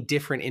seeing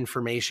different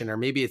information, or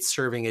maybe it's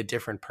serving a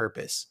different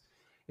purpose.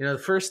 You know,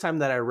 the first time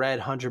that I read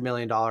 $100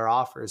 Million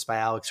Offers by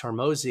Alex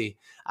Hormozi,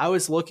 I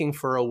was looking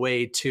for a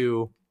way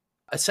to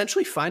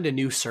essentially find a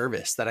new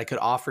service that I could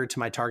offer to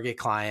my target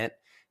client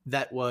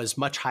that was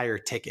much higher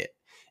ticket.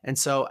 And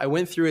so I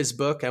went through his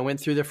book, I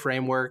went through the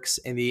frameworks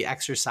and the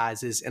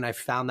exercises, and I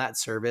found that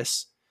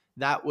service.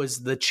 That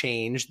was the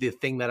change, the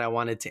thing that I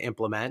wanted to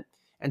implement.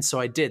 And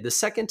so I did. The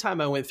second time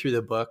I went through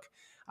the book,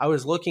 I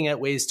was looking at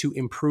ways to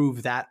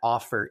improve that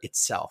offer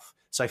itself.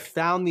 So I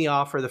found the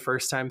offer the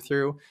first time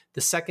through.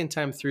 The second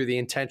time through, the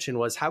intention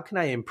was, how can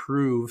I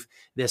improve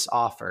this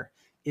offer?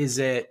 Is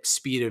it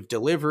speed of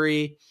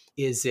delivery?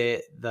 Is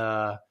it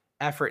the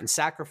effort and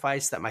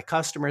sacrifice that my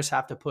customers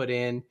have to put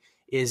in?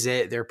 Is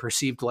it their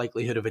perceived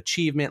likelihood of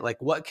achievement? Like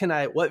what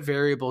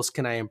variables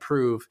can I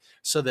improve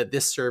so that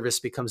this service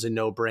becomes a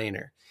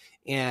no-brainer?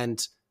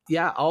 And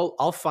yeah,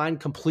 I'll find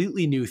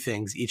completely new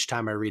things each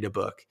time I read a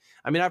book.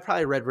 I mean, I've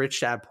probably read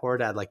Rich Dad Poor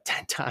Dad like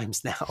 10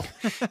 times now.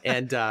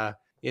 And,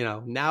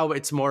 now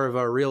it's more of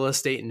a real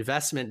estate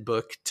investment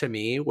book to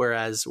me.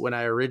 Whereas when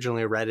I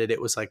originally read it,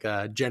 it was like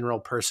a general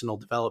personal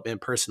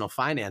development, personal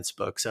finance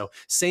book. So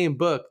same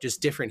book,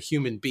 just different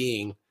human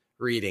being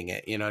reading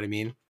it. You know what I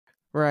mean?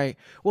 Right.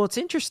 Well, it's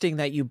interesting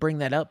that you bring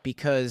that up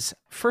because,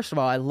 first of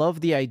all, I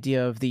love the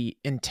idea of the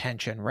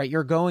intention, right?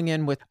 You're going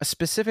in with a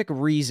specific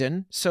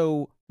reason.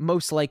 So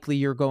most likely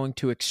you're going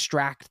to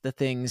extract the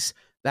things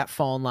that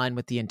fall in line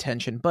with the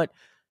intention. But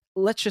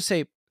let's just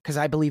say, because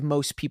I believe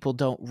most people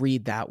don't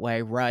read that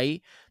way,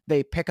 right?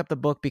 They pick up the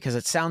book because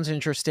it sounds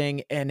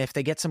interesting. And if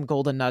they get some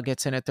golden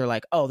nuggets in it, they're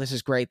like, oh, this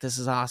is great. This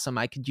is awesome.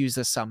 I could use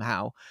this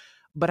somehow.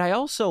 But I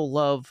also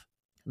love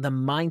the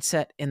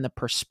mindset and the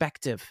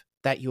perspective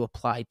that you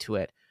apply to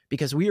it,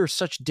 because we are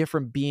such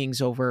different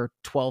beings over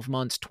 12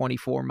 months,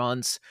 24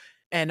 months.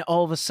 And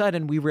all of a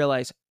sudden we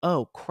realize,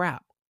 oh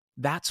crap,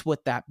 that's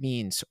what that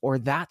means, or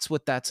that's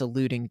what that's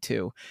alluding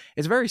to.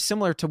 It's very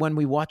similar to when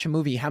we watch a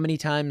movie. How many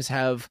times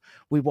have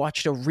we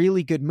watched a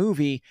really good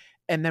movie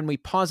and then we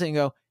pause it and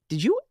go,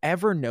 did you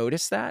ever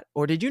notice that?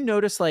 Or did you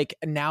notice like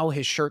now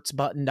his shirt's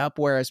buttoned up,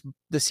 whereas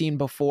the scene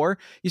before?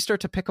 You start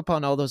to pick up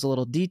on all those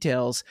little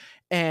details.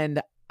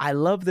 And I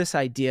love this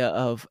idea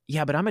of,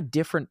 yeah, but I'm a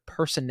different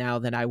person now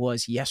than I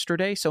was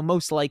yesterday. So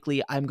most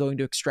likely I'm going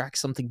to extract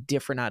something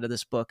different out of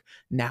this book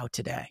now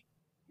today.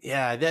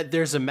 Yeah,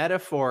 there's a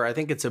metaphor. I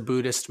think it's a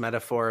Buddhist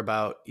metaphor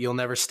about you'll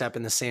never step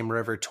in the same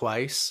river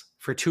twice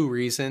for two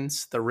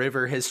reasons. The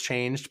river has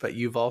changed, but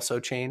you've also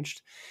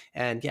changed.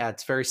 And yeah,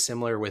 it's very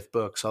similar with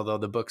books, although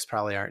the books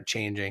probably aren't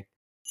changing.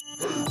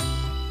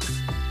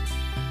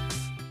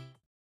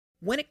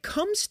 When it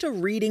comes to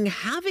reading,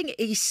 having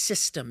a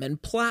system and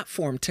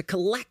platform to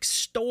collect,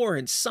 store,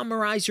 and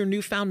summarize your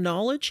newfound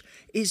knowledge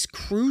is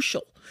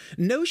crucial.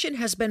 Notion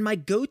has been my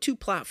go-to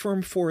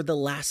platform for the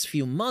last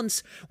few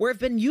months, where I've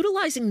been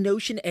utilizing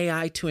Notion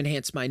AI to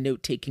enhance my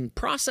note-taking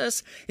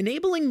process,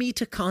 enabling me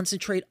to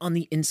concentrate on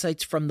the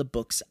insights from the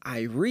books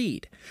I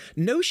read.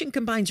 Notion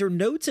combines your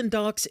notes and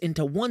docs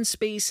into one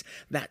space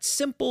that's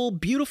simple,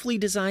 beautifully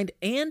designed,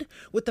 and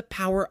with the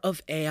power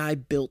of AI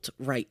built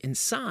right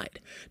inside.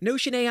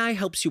 Notion AI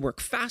helps you work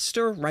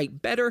faster,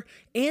 write better,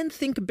 and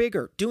think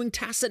bigger, doing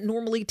tasks that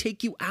normally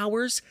take you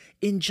hours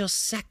in just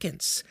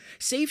seconds.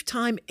 Save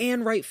time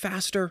and write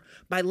faster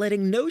by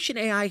letting Notion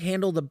AI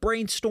handle the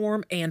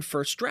brainstorm and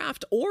first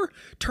draft, or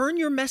turn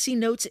your messy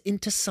notes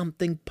into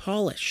something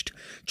polished.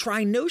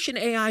 Try Notion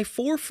AI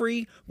for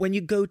free when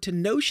you go to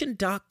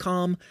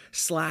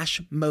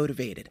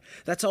notion.com/motivated.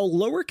 That's all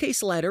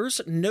lowercase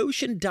letters,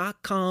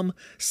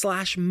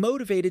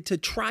 notion.com/motivated to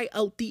try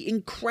out the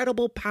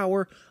incredible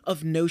power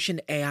of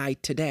Notion AI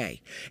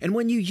today. And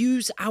when you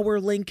use our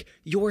link,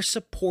 you're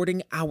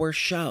supporting our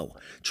show.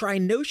 Try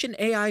Notion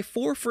AI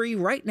for free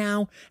right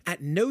now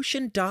at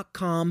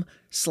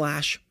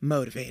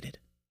notion.com/motivated.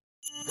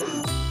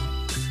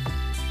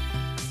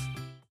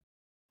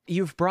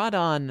 You've brought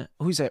on,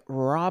 who's it?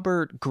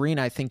 Robert Greene,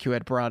 I think you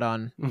had brought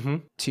on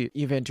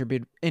you've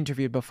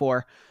interviewed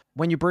before.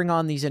 When you bring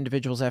on these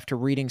individuals after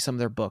reading some of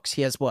their books,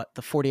 he has what?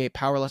 The 48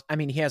 Power Laws? I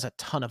mean, he has a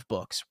ton of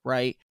books,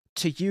 right?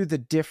 To you, the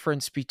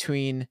difference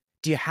between,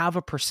 do you have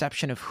a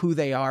perception of who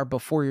they are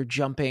before you're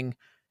jumping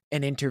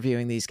and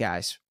interviewing these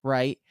guys,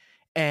 right?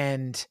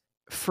 And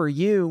for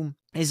you,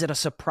 is it a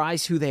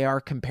surprise who they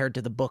are compared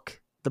to the books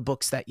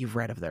that you've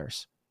read of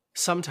theirs?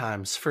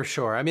 Sometimes, for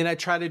sure. I mean, I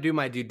try to do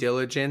my due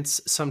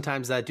diligence.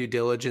 Sometimes that due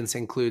diligence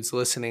includes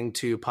listening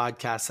to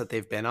podcasts that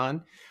they've been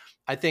on.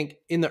 I think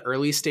in the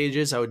early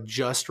stages, I would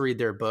just read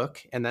their book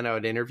and then I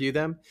would interview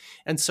them.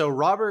 And so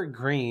Robert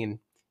Greene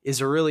is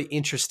a really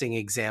interesting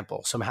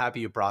example. So I'm happy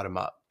you brought him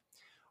up.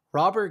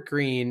 Robert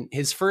Greene,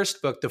 his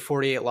first book, The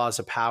 48 Laws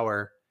of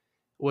Power,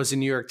 was a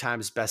New York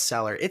Times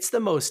bestseller. It's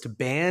the most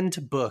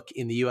banned book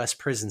in the US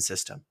prison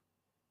system.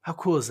 How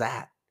cool is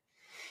that?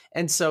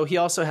 And so he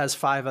also has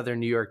 5 other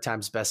New York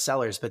Times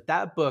bestsellers. But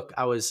that book,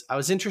 I was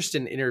interested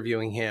in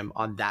interviewing him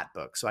on that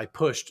book. So I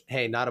pushed,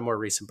 hey, not a more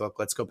recent book.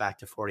 Let's go back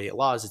to 48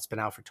 Laws. It's been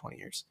out for 20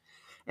 years.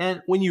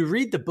 And when you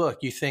read the book,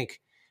 you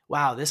think,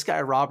 wow, this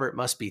guy Robert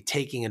must be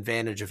taking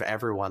advantage of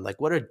everyone. Like,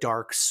 what a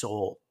dark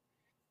soul.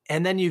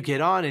 And then you get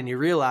on and you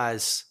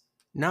realize,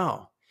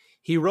 no,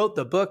 he wrote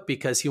the book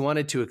because he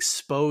wanted to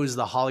expose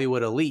the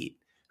Hollywood elite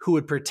who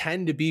would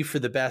pretend to be for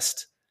the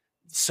best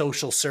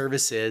social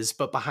services,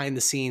 but behind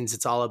the scenes,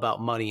 it's all about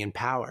money and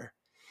power.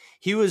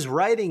 He was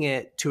writing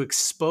it to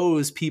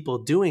expose people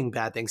doing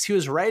bad things. He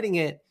was writing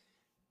it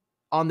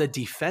on the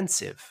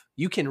defensive.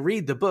 You can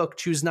read the book,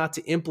 choose not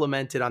to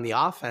implement it on the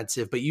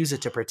offensive, but use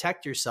it to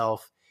protect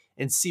yourself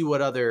and see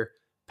what other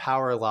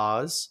power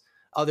laws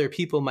other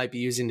people might be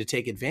using to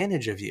take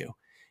advantage of you.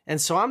 And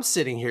so I'm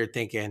sitting here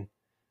thinking,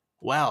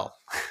 well,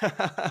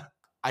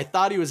 I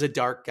thought he was a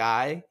dark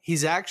guy.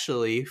 He's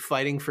actually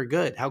fighting for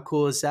good. How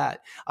cool is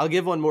that? I'll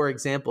give one more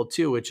example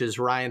too, which is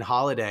Ryan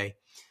Holiday.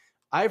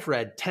 I've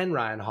read 10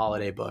 Ryan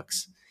Holiday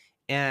books,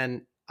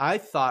 and I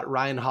thought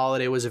Ryan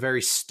Holiday was a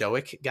very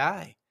stoic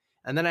guy.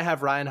 And then I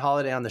have Ryan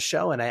Holiday on the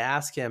show and I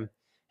ask him,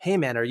 hey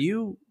man, are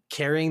you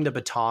carrying the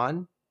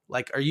baton?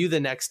 Like, are you the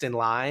next in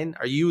line?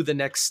 Are you the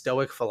next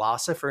stoic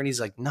philosopher? And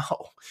he's like, no,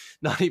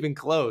 not even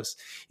close.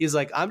 He's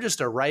like, I'm just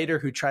a writer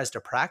who tries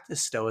to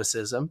practice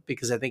stoicism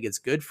because I think it's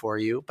good for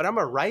you. But I'm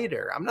a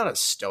writer. I'm not a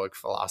stoic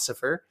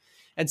philosopher.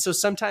 And so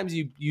sometimes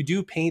you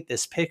do paint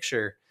this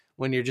picture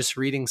when you're just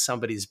reading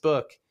somebody's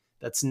book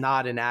that's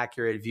not an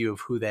accurate view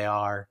of who they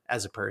are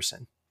as a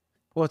person.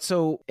 Well,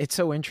 it's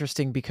so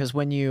interesting because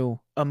when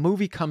a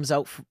movie comes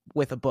out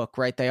with a book,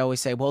 right? They always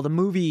say, well, the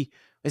movie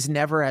is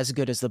never as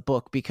good as the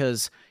book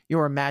because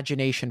your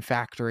imagination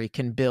factory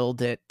can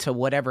build it to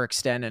whatever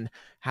extent, and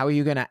how are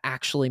you going to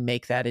actually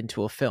make that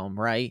into a film,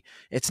 right?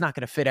 It's not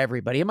going to fit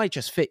everybody. It might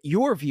just fit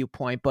your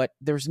viewpoint, but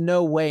there's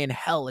no way in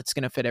hell it's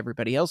going to fit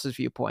everybody else's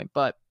viewpoint.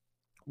 But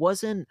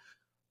wasn't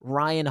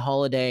Ryan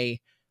Holiday,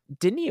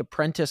 didn't he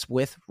apprentice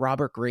with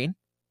Robert Greene?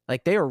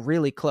 Like, they are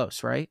really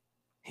close, right?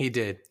 He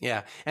did.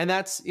 Yeah. And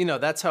that's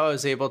how I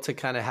was able to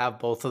kind of have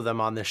both of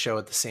them on the show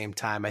at the same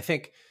time. I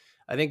think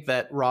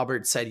that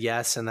Robert said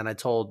yes. And then I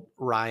told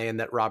Ryan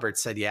that Robert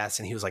said yes.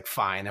 And he was like,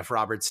 fine, if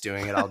Robert's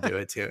doing it, I'll do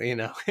it too.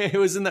 It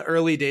was in the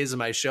early days of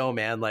my show,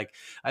 man. Like,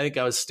 I think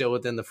I was still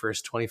within the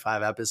first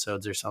 25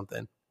 episodes or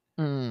something.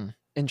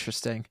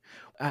 Interesting.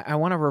 I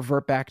want to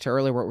revert back to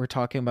earlier what we were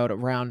talking about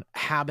around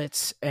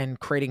habits and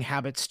creating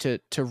habits to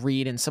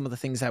read and some of the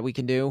things that we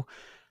can do.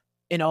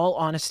 In all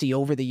honesty,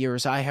 over the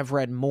years, I have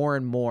read more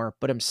and more,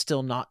 but I'm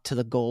still not to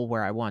the goal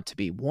where I want to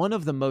be. One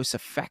of the most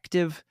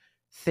effective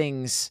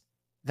things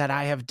that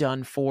I have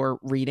done for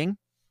reading,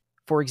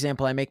 for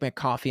example, I make my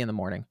coffee in the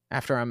morning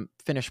after I'm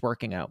finished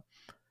working out.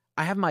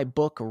 I have my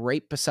book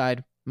right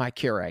beside my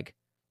Keurig.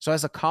 So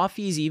as the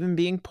coffee is even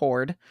being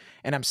poured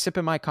and I'm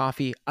sipping my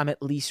coffee, I'm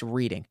at least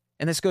reading.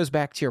 And this goes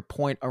back to your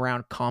point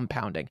around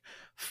compounding.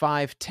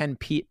 5, 10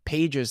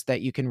 pages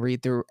that you can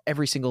read through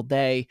every single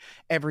day,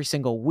 every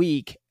single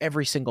week,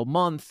 every single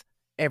month,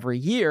 every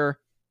year.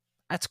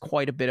 That's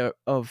quite a bit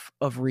of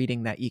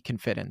reading that you can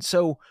fit in.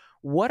 So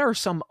what are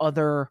some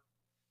other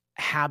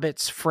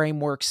habits,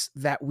 frameworks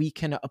that we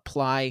can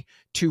apply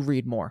to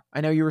read more?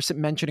 I know you were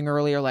mentioning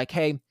earlier, like,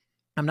 hey,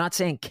 I'm not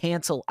saying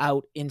cancel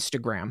out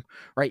Instagram,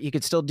 right? You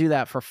could still do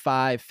that for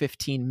 5,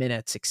 15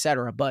 minutes,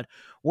 etc. But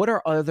what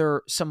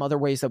are some other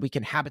ways that we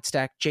can habit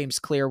stack? James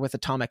Clear with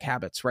Atomic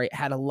Habits, right,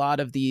 had a lot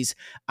of these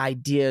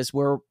ideas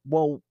where,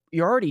 well,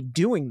 you're already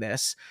doing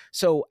this.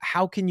 So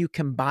how can you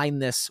combine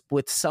this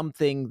with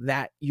something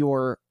that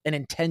an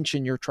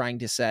intention you're trying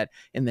to set,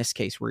 in this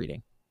case,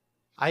 reading?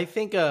 I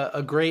think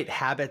a great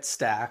habit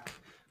stack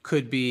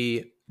could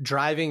be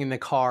driving in the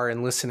car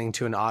and listening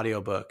to an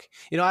audiobook.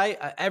 You know,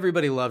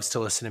 everybody loves to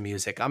listen to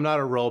music. I'm not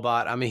a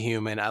robot. I'm a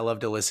human. I love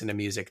to listen to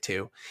music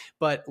too.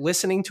 But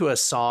listening to a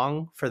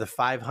song for the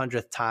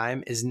 500th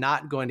time is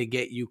not going to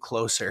get you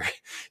closer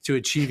to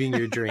achieving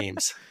your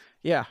dreams.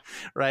 Yeah.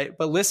 Right.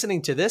 But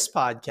listening to this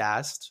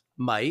podcast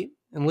might,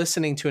 and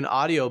listening to an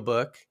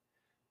audiobook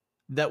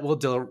that will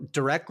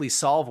directly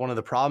solve one of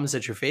the problems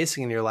that you're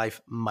facing in your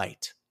life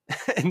might.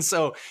 And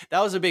so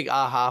that was a big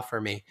aha for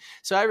me.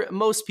 So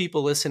most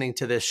people listening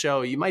to this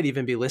show, you might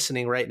even be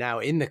listening right now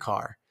in the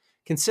car.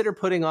 Consider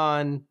putting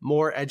on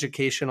more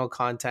educational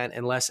content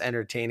and less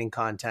entertaining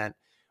content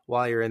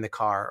while you're in the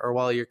car, or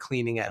while you're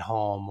cleaning at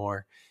home,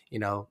 or, you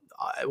know,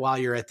 while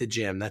you're at the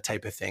gym, that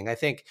type of thing. I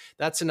think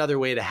that's another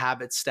way to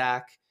habit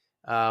stack,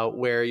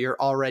 where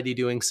you're already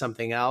doing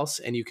something else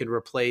and you could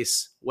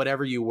replace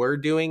whatever you were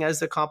doing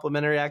as the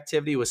complementary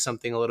activity with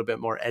something a little bit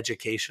more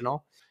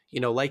educational. You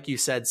know, like you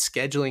said,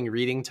 scheduling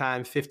reading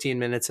time, 15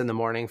 minutes in the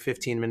morning,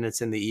 15 minutes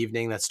in the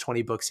evening, that's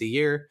 20 books a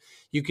year.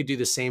 You could do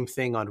the same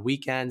thing on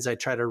weekends. I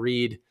try to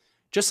read,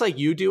 just like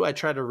you do, I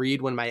try to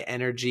read when my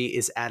energy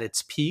is at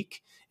its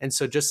peak. And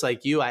so just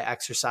like you, I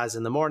exercise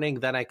in the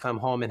morning, then I come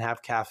home and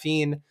have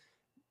caffeine.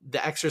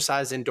 The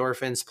exercise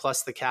endorphins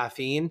plus the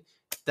caffeine,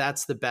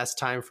 that's the best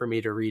time for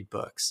me to read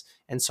books.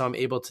 And so I'm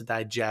able to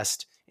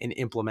digest and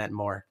implement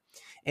more.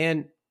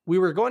 And we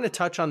were going to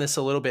touch on this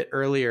a little bit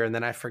earlier, and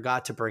then I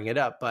forgot to bring it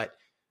up, but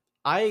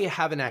I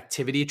have an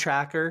activity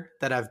tracker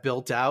that I've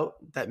built out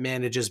that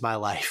manages my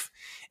life.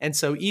 And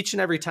so each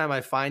and every time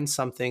I find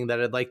something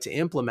that I'd like to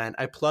implement,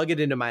 I plug it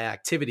into my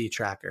activity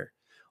tracker.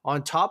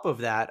 On top of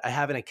that, I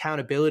have an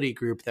accountability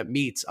group that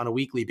meets on a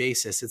weekly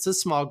basis. It's a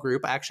small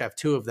group. I actually have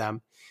 2 of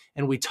them.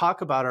 And we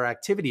talk about our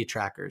activity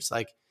trackers.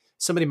 Like,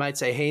 somebody might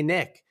say, hey,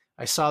 Nick,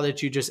 I saw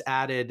that you just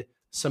added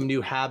some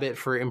new habit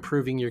for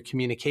improving your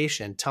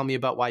communication. Tell me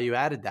about why you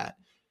added that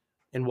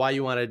and why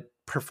you want to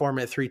perform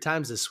it 3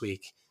 times this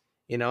week.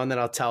 You know, and then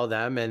I'll tell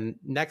them, and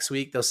next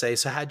week they'll say,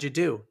 so how'd you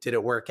do? Did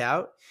it work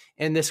out?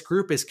 And this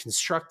group is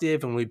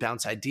constructive and we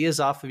bounce ideas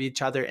off of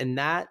each other, and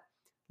that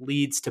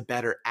leads to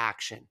better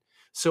action.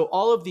 So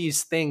all of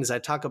these things, I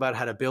talk about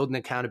how to build an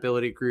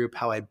accountability group,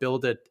 how I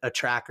build a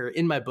tracker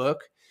in my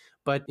book.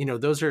 But, you know,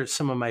 those are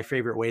some of my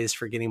favorite ways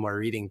for getting more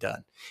reading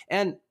done.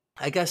 And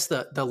I guess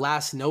the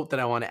last note that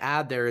I want to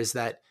add there is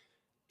that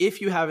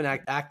if you have an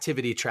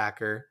activity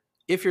tracker,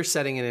 if you're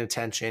setting an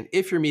intention,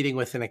 if you're meeting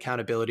with an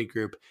accountability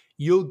group,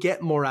 you'll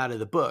get more out of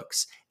the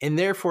books. And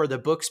therefore, the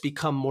books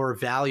become more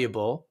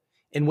valuable.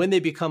 And when they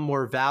become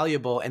more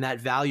valuable and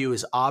that value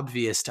is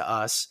obvious to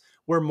us,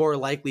 we're more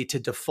likely to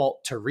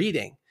default to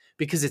reading,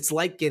 because it's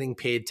like getting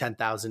paid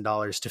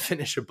 $10,000 to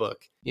finish a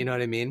book. You know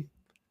what I mean?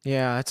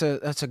 Yeah,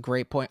 that's a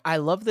great point. I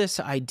love this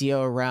idea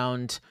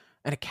around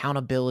an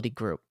accountability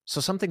group.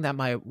 So something that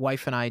my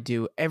wife and I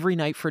do every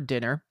night for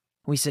dinner,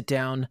 we sit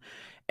down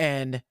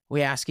and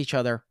we ask each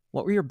other,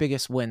 what were your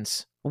biggest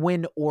wins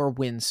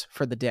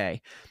for the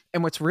day?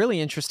 And what's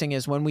really interesting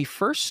is when we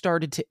first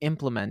started to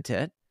implement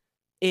it,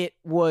 it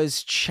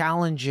was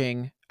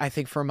challenging, I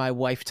think, for my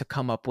wife to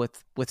come up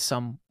with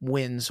some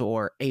wins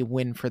or a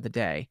win for the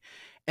day.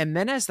 And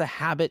then as the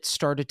habit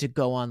started to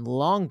go on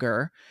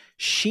longer,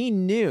 she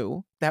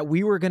knew that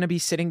we were going to be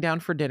sitting down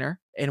for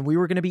dinner and we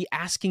were going to be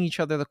asking each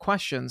other the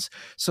questions.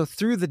 So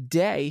through the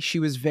day, she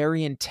was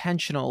very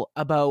intentional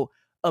about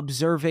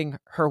observing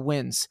her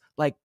wins.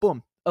 Like,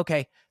 boom,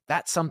 okay,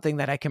 that's something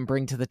that I can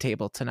bring to the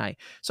table tonight.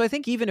 So I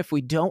think even if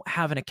we don't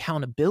have an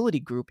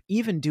accountability group,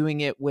 even doing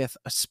it with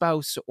a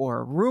spouse or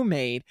a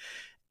roommate,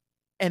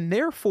 and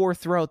therefore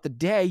throughout the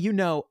day, you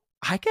know,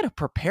 I got to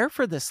prepare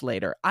for this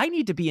later. I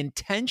need to be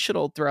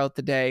intentional throughout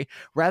the day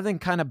rather than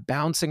kind of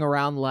bouncing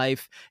around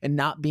life and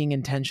not being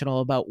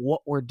intentional about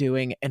what we're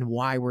doing and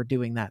why we're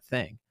doing that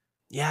thing.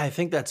 Yeah, I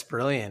think that's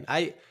brilliant.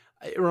 It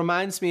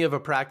reminds me of a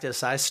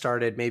practice I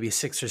started maybe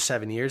 6 or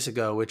 7 years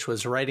ago, which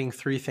was writing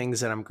 3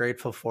 things that I'm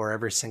grateful for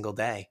every single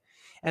day.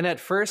 And at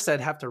first I'd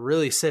have to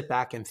really sit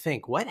back and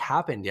think, what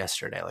happened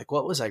yesterday? Like,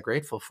 what was I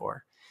grateful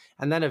for?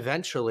 And then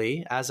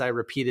eventually, as I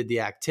repeated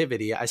the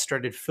activity, I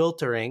started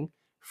filtering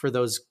for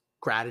those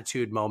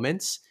gratitude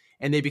moments,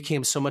 and they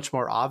became so much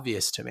more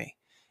obvious to me.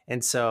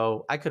 And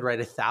so I could write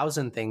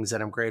 1,000 things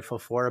that I'm grateful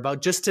for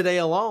about just today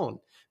alone,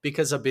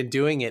 because I've been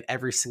doing it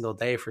every single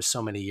day for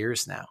so many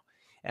years now.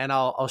 And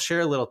I'll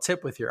share a little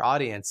tip with your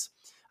audience.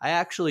 I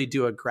actually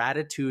do a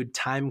gratitude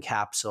time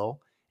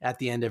capsule at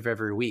the end of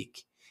every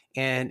week.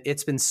 And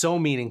it's been so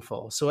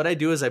meaningful. So what I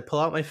do is I pull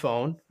out my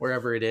phone,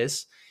 wherever it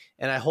is,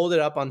 and I hold it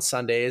up on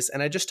Sundays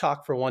and I just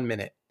talk for 1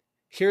 minute.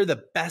 Here are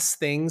the best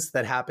things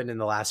that happened in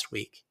the last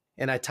week.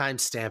 And I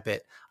timestamp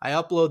it. I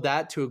upload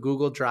that to a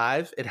Google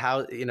Drive. It's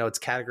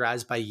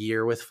categorized by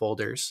year with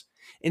folders.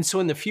 And so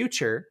in the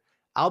future,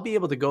 I'll be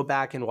able to go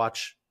back and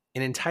watch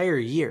an entire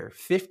year,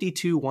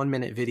 52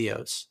 1-minute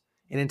videos,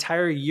 an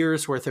entire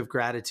year's worth of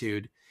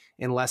gratitude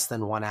in less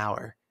than 1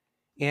 hour.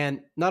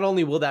 And not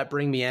only will that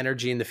bring me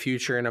energy in the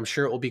future, and I'm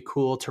sure it will be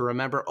cool to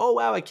remember, oh,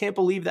 wow, I can't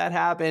believe that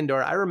happened,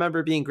 or I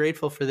remember being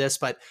grateful for this,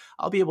 but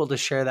I'll be able to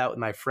share that with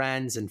my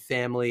friends and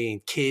family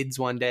and kids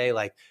one day.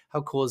 Like,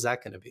 how cool is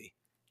that going to be?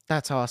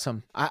 That's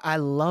awesome. I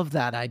love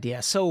that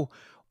idea. So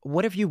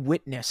what have you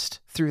witnessed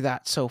through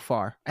that so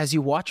far? As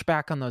you watch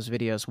back on those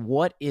videos,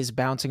 what is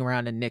bouncing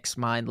around in Nick's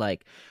mind?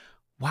 Like,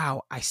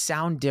 wow, I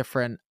sound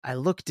different. I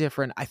look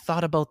different. I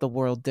thought about the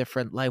world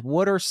different. Like,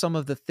 what are some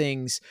of the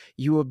things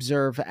you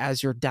observe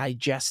as you're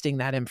digesting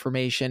that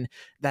information,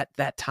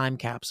 that time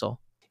capsule?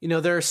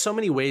 There are so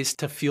many ways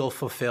to feel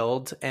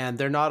fulfilled, and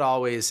they're not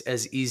always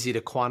as easy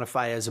to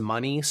quantify as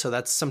money. So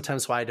that's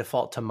sometimes why I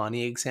default to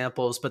money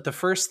examples. But the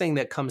first thing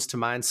that comes to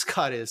mind,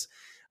 Scott, is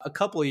a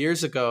couple of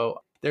years ago,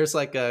 there's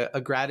like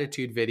a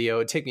gratitude video.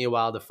 It took me a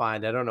while to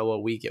find. I don't know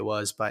what week it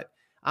was, but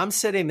I'm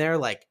sitting there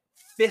like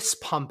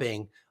fist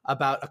pumping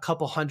about a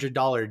couple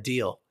 $100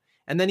 deal.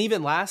 And then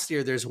even last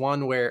year, there's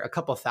one where a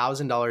couple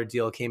 $1,000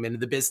 deal came into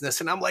the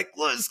business. And I'm like,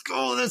 let's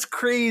go. That's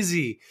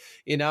crazy.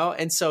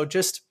 And so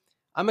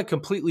I'm a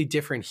completely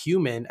different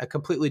human, a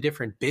completely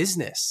different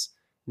business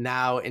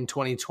now in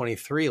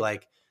 2023.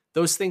 Like,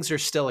 those things are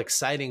still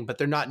exciting, but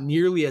they're not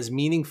nearly as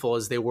meaningful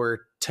as they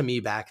were to me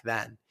back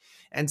then.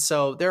 And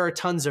so there are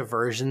tons of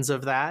versions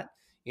of that,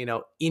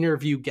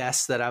 interview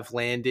guests that I've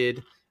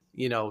landed,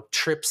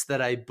 trips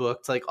that I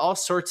booked, like all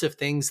sorts of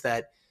things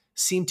that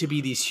seem to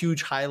be these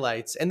huge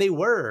highlights. And they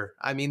were.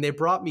 I mean, they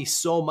brought me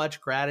so much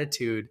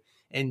gratitude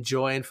and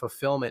joy and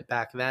fulfillment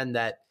back then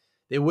that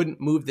they wouldn't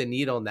move the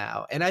needle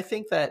now. And I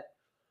think that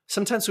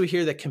sometimes we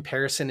hear that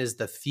comparison is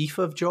the thief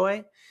of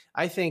joy.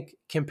 I think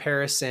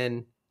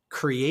comparison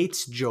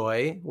creates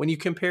joy when you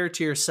compare it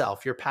to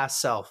yourself, your past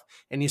self,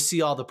 and you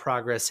see all the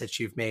progress that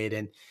you've made.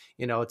 And,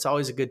 it's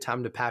always a good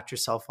time to pat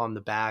yourself on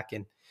the back.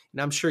 And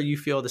I'm sure you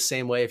feel the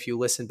same way if you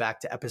listen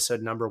back to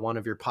episode number 1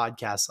 of your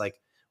podcast, like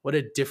what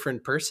a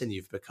different person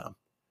you've become.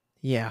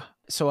 Yeah.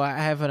 So I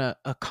have an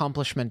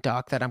accomplishment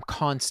doc that I'm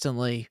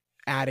constantly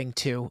adding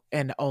to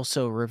and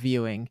also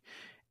reviewing.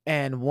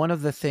 And one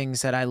of the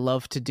things that I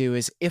love to do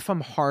is if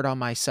I'm hard on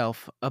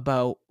myself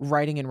about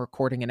writing and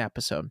recording an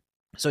episode.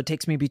 So it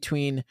takes me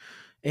between,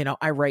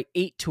 I write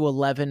 8 to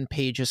 11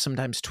 pages,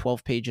 sometimes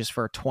 12 pages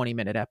for a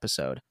 20-minute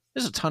episode.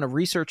 There's a ton of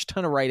research,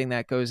 ton of writing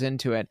that goes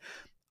into it.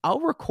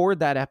 I'll record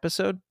that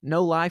episode,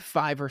 no lie,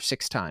 5 or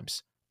 6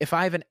 times. If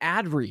I have an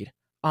ad read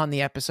on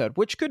the episode,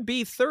 which could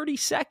be 30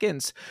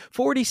 seconds,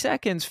 40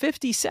 seconds,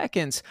 50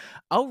 seconds,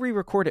 I'll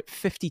re-record it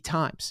 50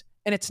 times.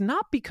 And it's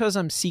not because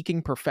I'm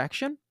seeking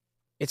perfection.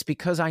 It's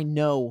because I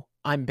know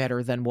I'm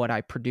better than what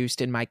I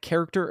produced, and my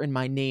character and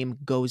my name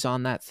goes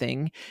on that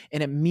thing.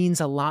 And it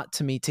means a lot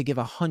to me to give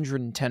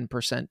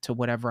 110% to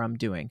whatever I'm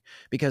doing,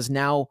 because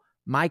now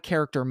my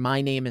character,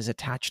 my name is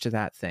attached to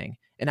that thing.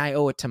 And I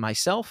owe it to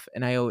myself,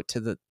 and I owe it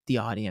to the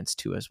audience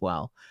too as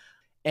well.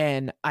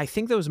 And I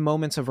think those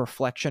moments of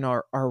reflection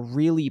are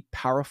really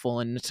powerful.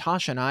 And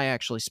Natasha and I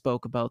actually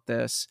spoke about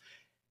this,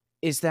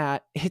 is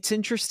that it's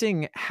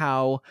interesting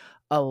how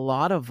a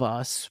lot of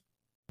us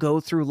go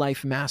through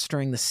life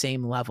mastering the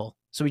same level.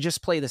 So we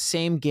just play the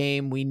same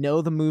game. We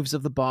know the moves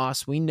of the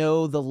boss. We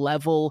know the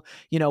level,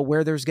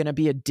 where there's going to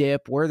be a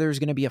dip, where there's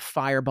going to be a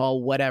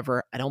fireball,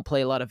 whatever. I don't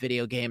play a lot of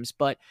video games,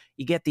 but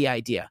you get the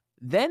idea.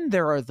 Then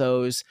there are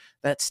those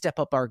that step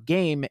up our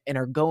game and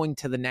are going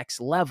to the next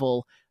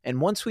level. And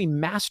once we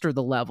master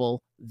the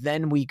level,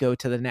 then we go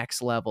to the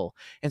next level.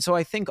 And so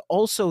I think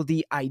also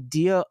the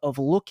idea of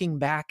looking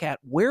back at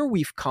where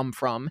we've come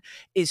from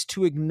is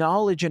to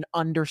acknowledge and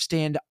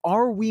understand,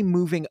 are we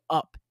moving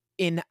up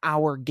in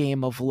our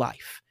game of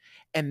life?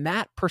 And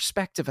that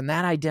perspective and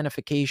that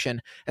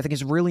identification, I think,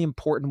 is really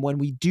important when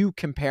we do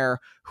compare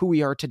who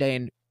we are today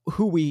and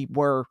who we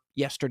were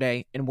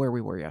yesterday and where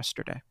we were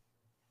yesterday.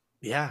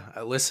 Yeah,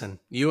 listen,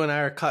 you and I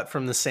are cut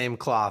from the same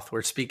cloth.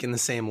 We're speaking the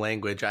same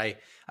language. I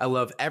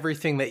love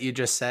everything that you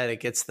just said. It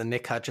gets the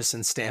Nick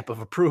Hutchison stamp of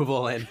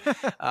approval. And,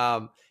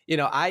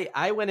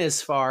 I went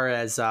as far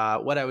as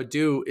what I would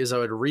do is I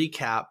would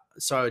recap.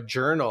 So I would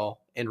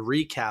journal and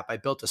recap. I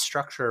built a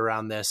structure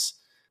around this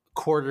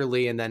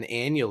quarterly and then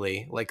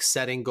annually, like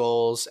setting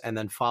goals and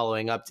then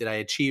following up. Did I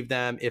achieve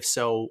them? If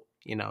so,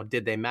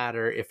 did they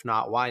matter? If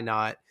not, why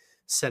not?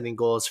 Setting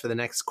goals for the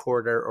next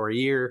quarter or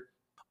year.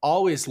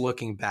 Always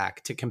looking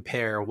back to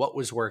compare what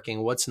was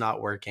working, what's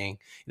not working.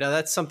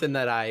 That's something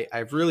that I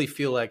really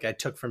feel like I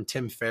took from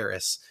Tim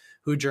Ferriss,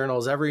 who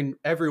journals every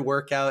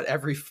workout,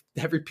 every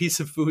piece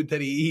of food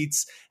that he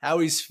eats, how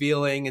he's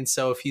feeling. And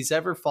so if he's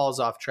ever falls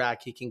off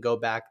track, he can go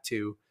back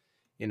to,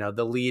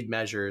 the lead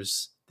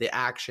measures, the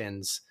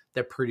actions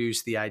that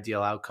produce the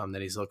ideal outcome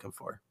that he's looking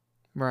for.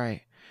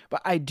 Right.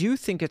 But I do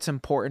think it's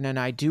important, and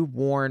I do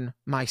warn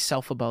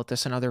myself about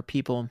this and other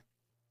people.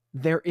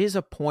 There is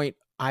a point,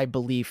 I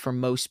believe, for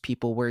most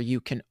people where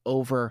you can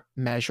over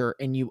measure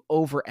and you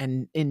over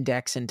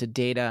index into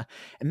data.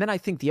 And then I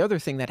think the other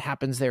thing that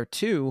happens there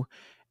too,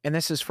 and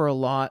this is for a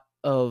lot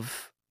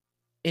of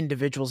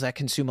individuals that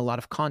consume a lot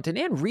of content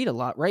and read a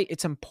lot, right?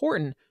 It's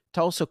important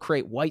to also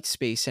create white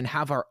space and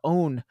have our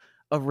own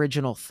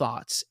original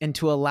thoughts and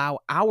to allow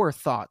our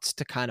thoughts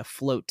to kind of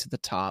float to the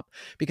top,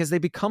 because they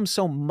become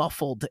so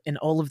muffled in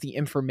all of the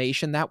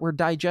information that we're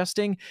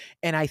digesting.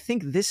 And I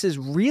think this is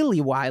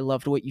really why I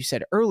loved what you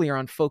said earlier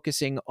on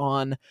focusing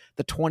on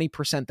the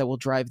 20% that will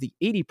drive the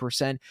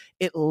 80%.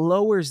 It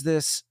lowers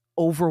this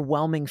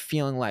overwhelming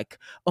feeling like,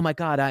 oh my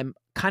God, I'm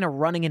kind of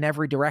running in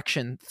every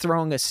direction,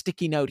 throwing a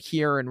sticky note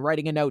here and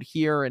writing a note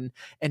here and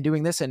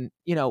doing this. And,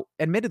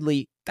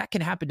 admittedly, that can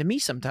happen to me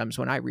sometimes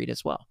when I read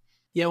as well.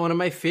 Yeah, one of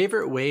my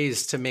favorite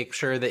ways to make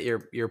sure that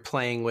you're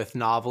playing with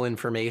novel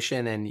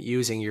information and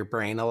using your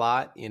brain a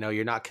lot,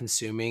 you're not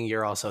consuming,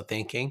 you're also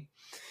thinking.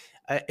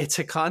 It's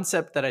a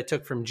concept that I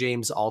took from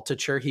James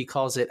Altucher. He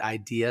calls it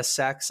idea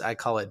sex. I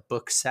call it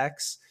book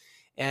sex.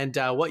 And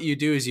what you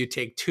do is you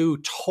take two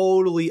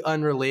totally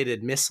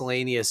unrelated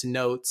miscellaneous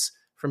notes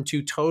from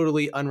two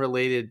totally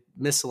unrelated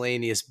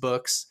miscellaneous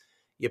books.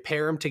 You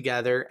pair them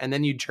together, and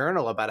then you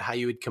journal about how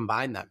you would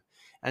combine them.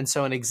 And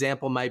so an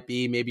example might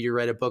be maybe you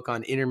read a book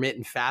on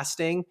intermittent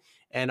fasting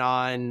and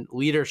on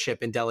leadership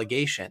and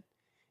delegation,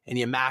 and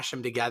you mash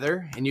them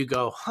together and you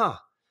go, I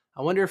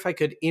wonder if I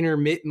could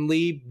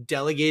intermittently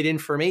delegate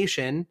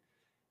information,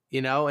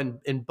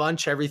 and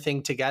bunch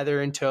everything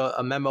together into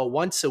a memo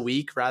once a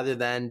week rather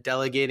than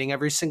delegating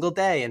every single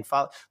day and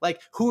follow.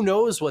 Like, who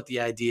knows what the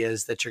idea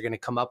is that you're going to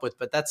come up with,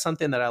 but that's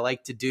something that I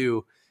like to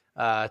do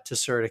to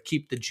sort of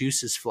keep the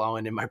juices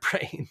flowing in my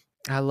brain.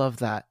 I love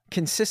that.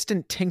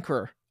 Consistent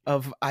tinker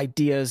of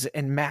ideas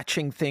and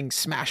matching things,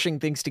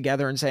 smashing things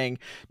together and saying,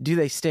 do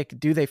they stick?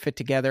 Do they fit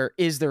together?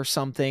 Is there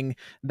something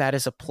that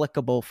is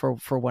applicable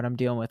for what I'm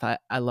dealing with?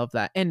 I love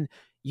that. And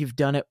you've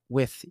done it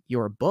with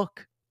your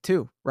book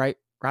too, right?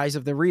 Rise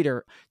of the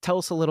Reader. Tell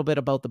us a little bit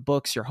about the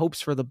books, your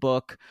hopes for the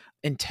book,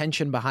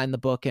 intention behind the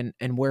book, and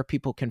where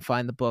people can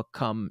find the book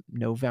come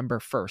November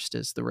 1st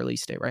is the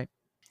release date, right?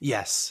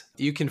 Yes.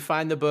 You can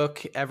find the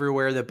book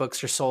everywhere that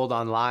books are sold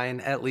online,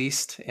 at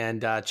least,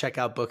 and check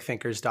out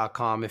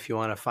bookthinkers.com if you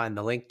want to find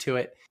the link to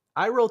it.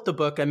 I wrote the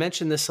book. I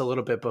mentioned this a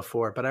little bit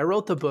before, but I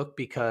wrote the book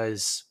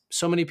because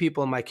so many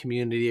people in my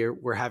community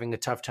were having a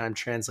tough time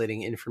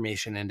translating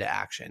information into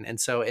action. And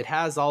so it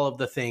has all of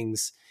the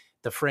things,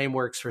 the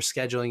frameworks for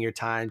scheduling your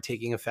time,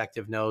 taking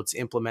effective notes,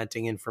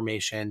 implementing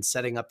information,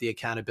 setting up the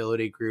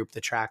accountability group,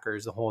 the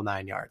trackers, the whole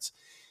 9 yards.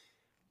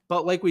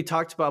 But like we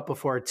talked about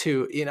before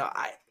too,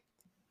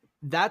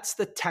 that's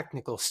the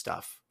technical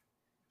stuff.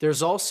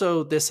 There's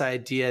also this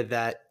idea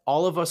that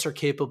all of us are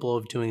capable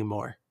of doing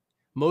more.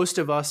 Most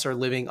of us are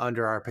living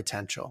under our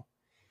potential.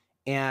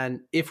 And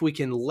if we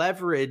can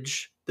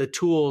leverage the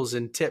tools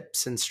and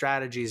tips and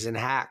strategies and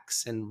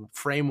hacks and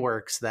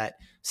frameworks that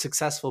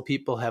successful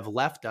people have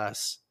left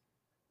us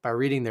by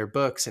reading their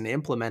books and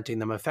implementing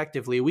them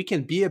effectively, we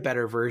can be a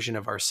better version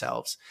of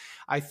ourselves.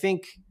 I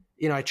think,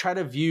 I try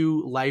to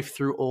view life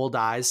through old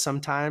eyes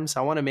sometimes.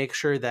 I want to make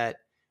sure that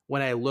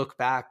when I look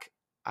back,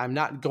 I'm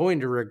not going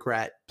to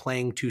regret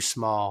playing too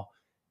small,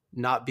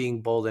 not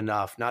being bold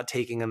enough, not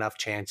taking enough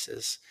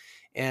chances.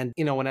 And,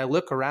 when I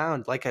look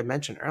around, like I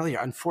mentioned earlier,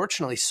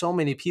 unfortunately, so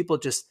many people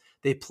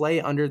they play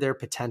under their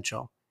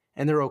potential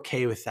and they're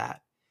okay with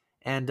that.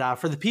 And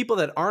for the people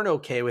that aren't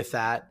okay with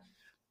that,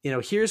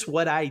 here's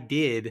what I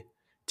did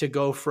to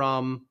go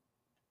from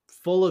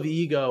full of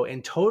ego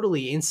and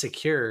totally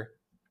insecure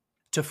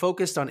to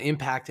focused on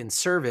impact and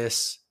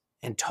service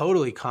and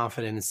totally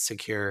confident and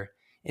secure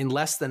in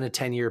less than a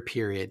 10-year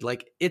period.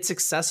 Like, it's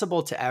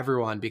accessible to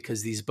everyone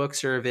because these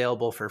books are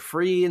available for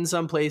free in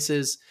some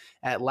places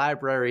at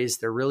libraries.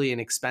 They're really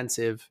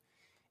inexpensive.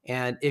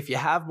 And if you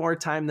have more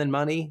time than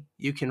money,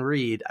 you can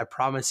read. I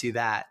promise you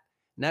that.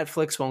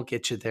 Netflix won't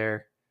get you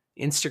there.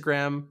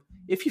 Instagram,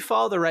 if you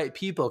follow the right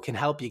people, can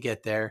help you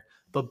get there.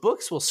 But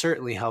books will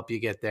certainly help you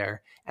get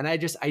there. And I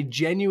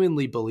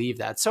genuinely believe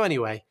that. So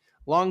anyway,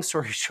 long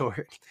story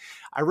short,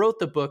 I wrote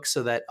the book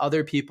so that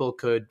other people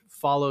could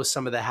follow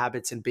some of the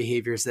habits and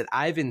behaviors that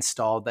I've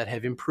installed that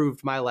have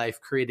improved my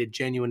life, created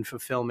genuine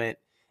fulfillment,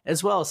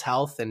 as well as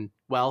health and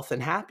wealth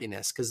and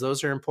happiness, because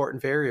those are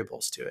important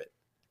variables to it.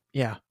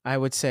 Yeah, I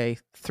would say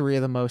 3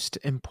 of the most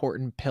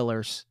important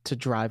pillars to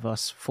drive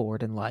us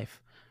forward in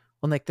life.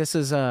 Well, Nick, this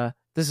has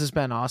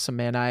been awesome,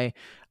 man.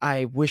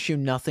 I wish you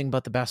nothing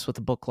but the best with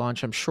the book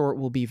launch. I'm sure it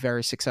will be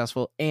very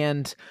successful.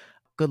 And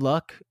good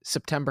luck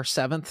September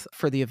 7th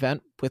for the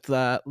event with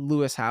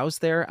Lewis Howes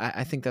there.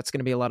 I think that's going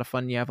to be a lot of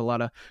fun. You have a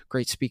lot of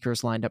great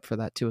speakers lined up for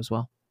that too as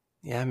well.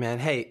 Yeah, man.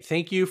 Hey,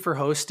 thank you for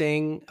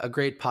hosting a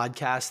great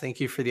podcast.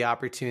 Thank you for the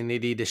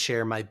opportunity to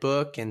share my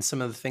book and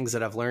some of the things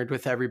that I've learned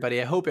with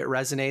everybody. I hope it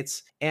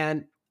resonates.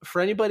 And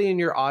for anybody in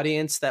your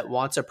audience that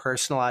wants a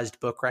personalized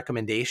book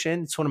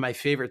recommendation, it's one of my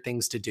favorite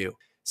things to do.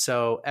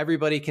 So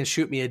everybody can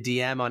shoot me a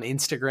DM on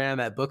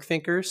Instagram at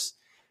BookThinkers.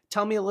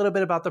 Tell me a little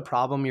bit about the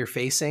problem you're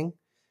facing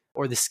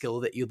or the skill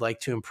that you'd like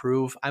to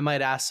improve. I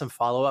might ask some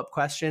follow-up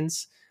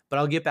questions, but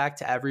I'll get back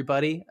to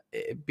everybody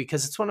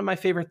because it's one of my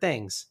favorite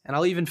things. And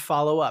I'll even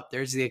follow up.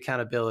 There's the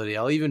accountability.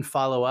 I'll even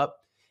follow up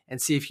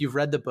and see if you've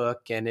read the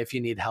book and if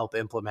you need help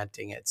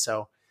implementing it.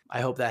 So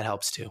I hope that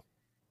helps too.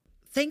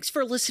 Thanks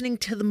for listening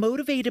to The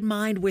Motivated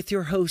Mind with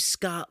your host,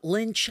 Scott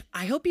Lynch.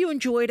 I hope you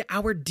enjoyed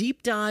our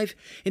deep dive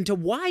into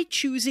why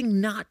choosing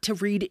not to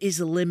read is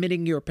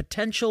limiting your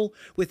potential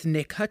with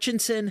Nick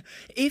Hutchinson.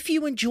 If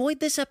you enjoyed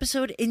this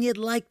episode and you'd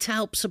like to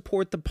help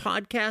support the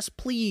podcast,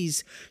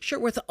 please share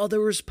it with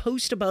others,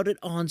 post about it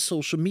on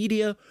social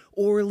media,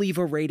 or leave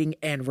a rating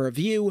and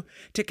review.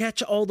 To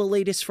catch all the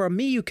latest from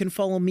me, you can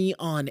follow me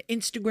on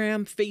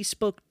Instagram,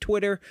 Facebook,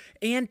 Twitter,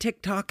 and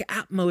TikTok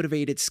at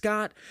Motivated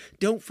Scott.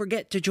 Don't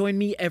forget to join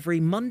me every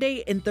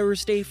Monday and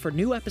Thursday for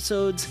new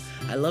episodes.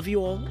 I love you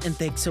all, and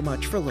thanks so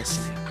much for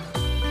listening.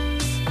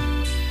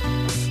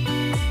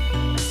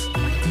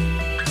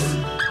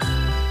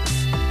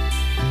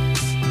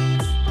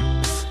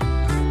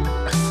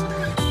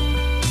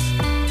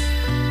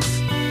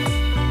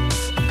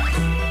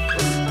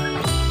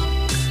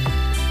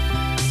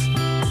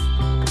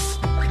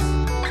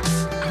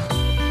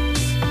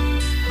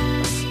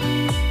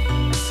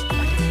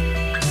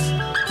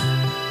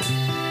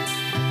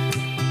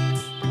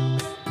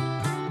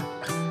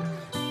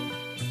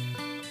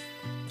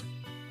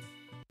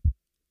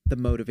 The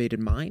Motivated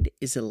Mind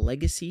is a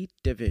legacy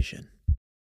division.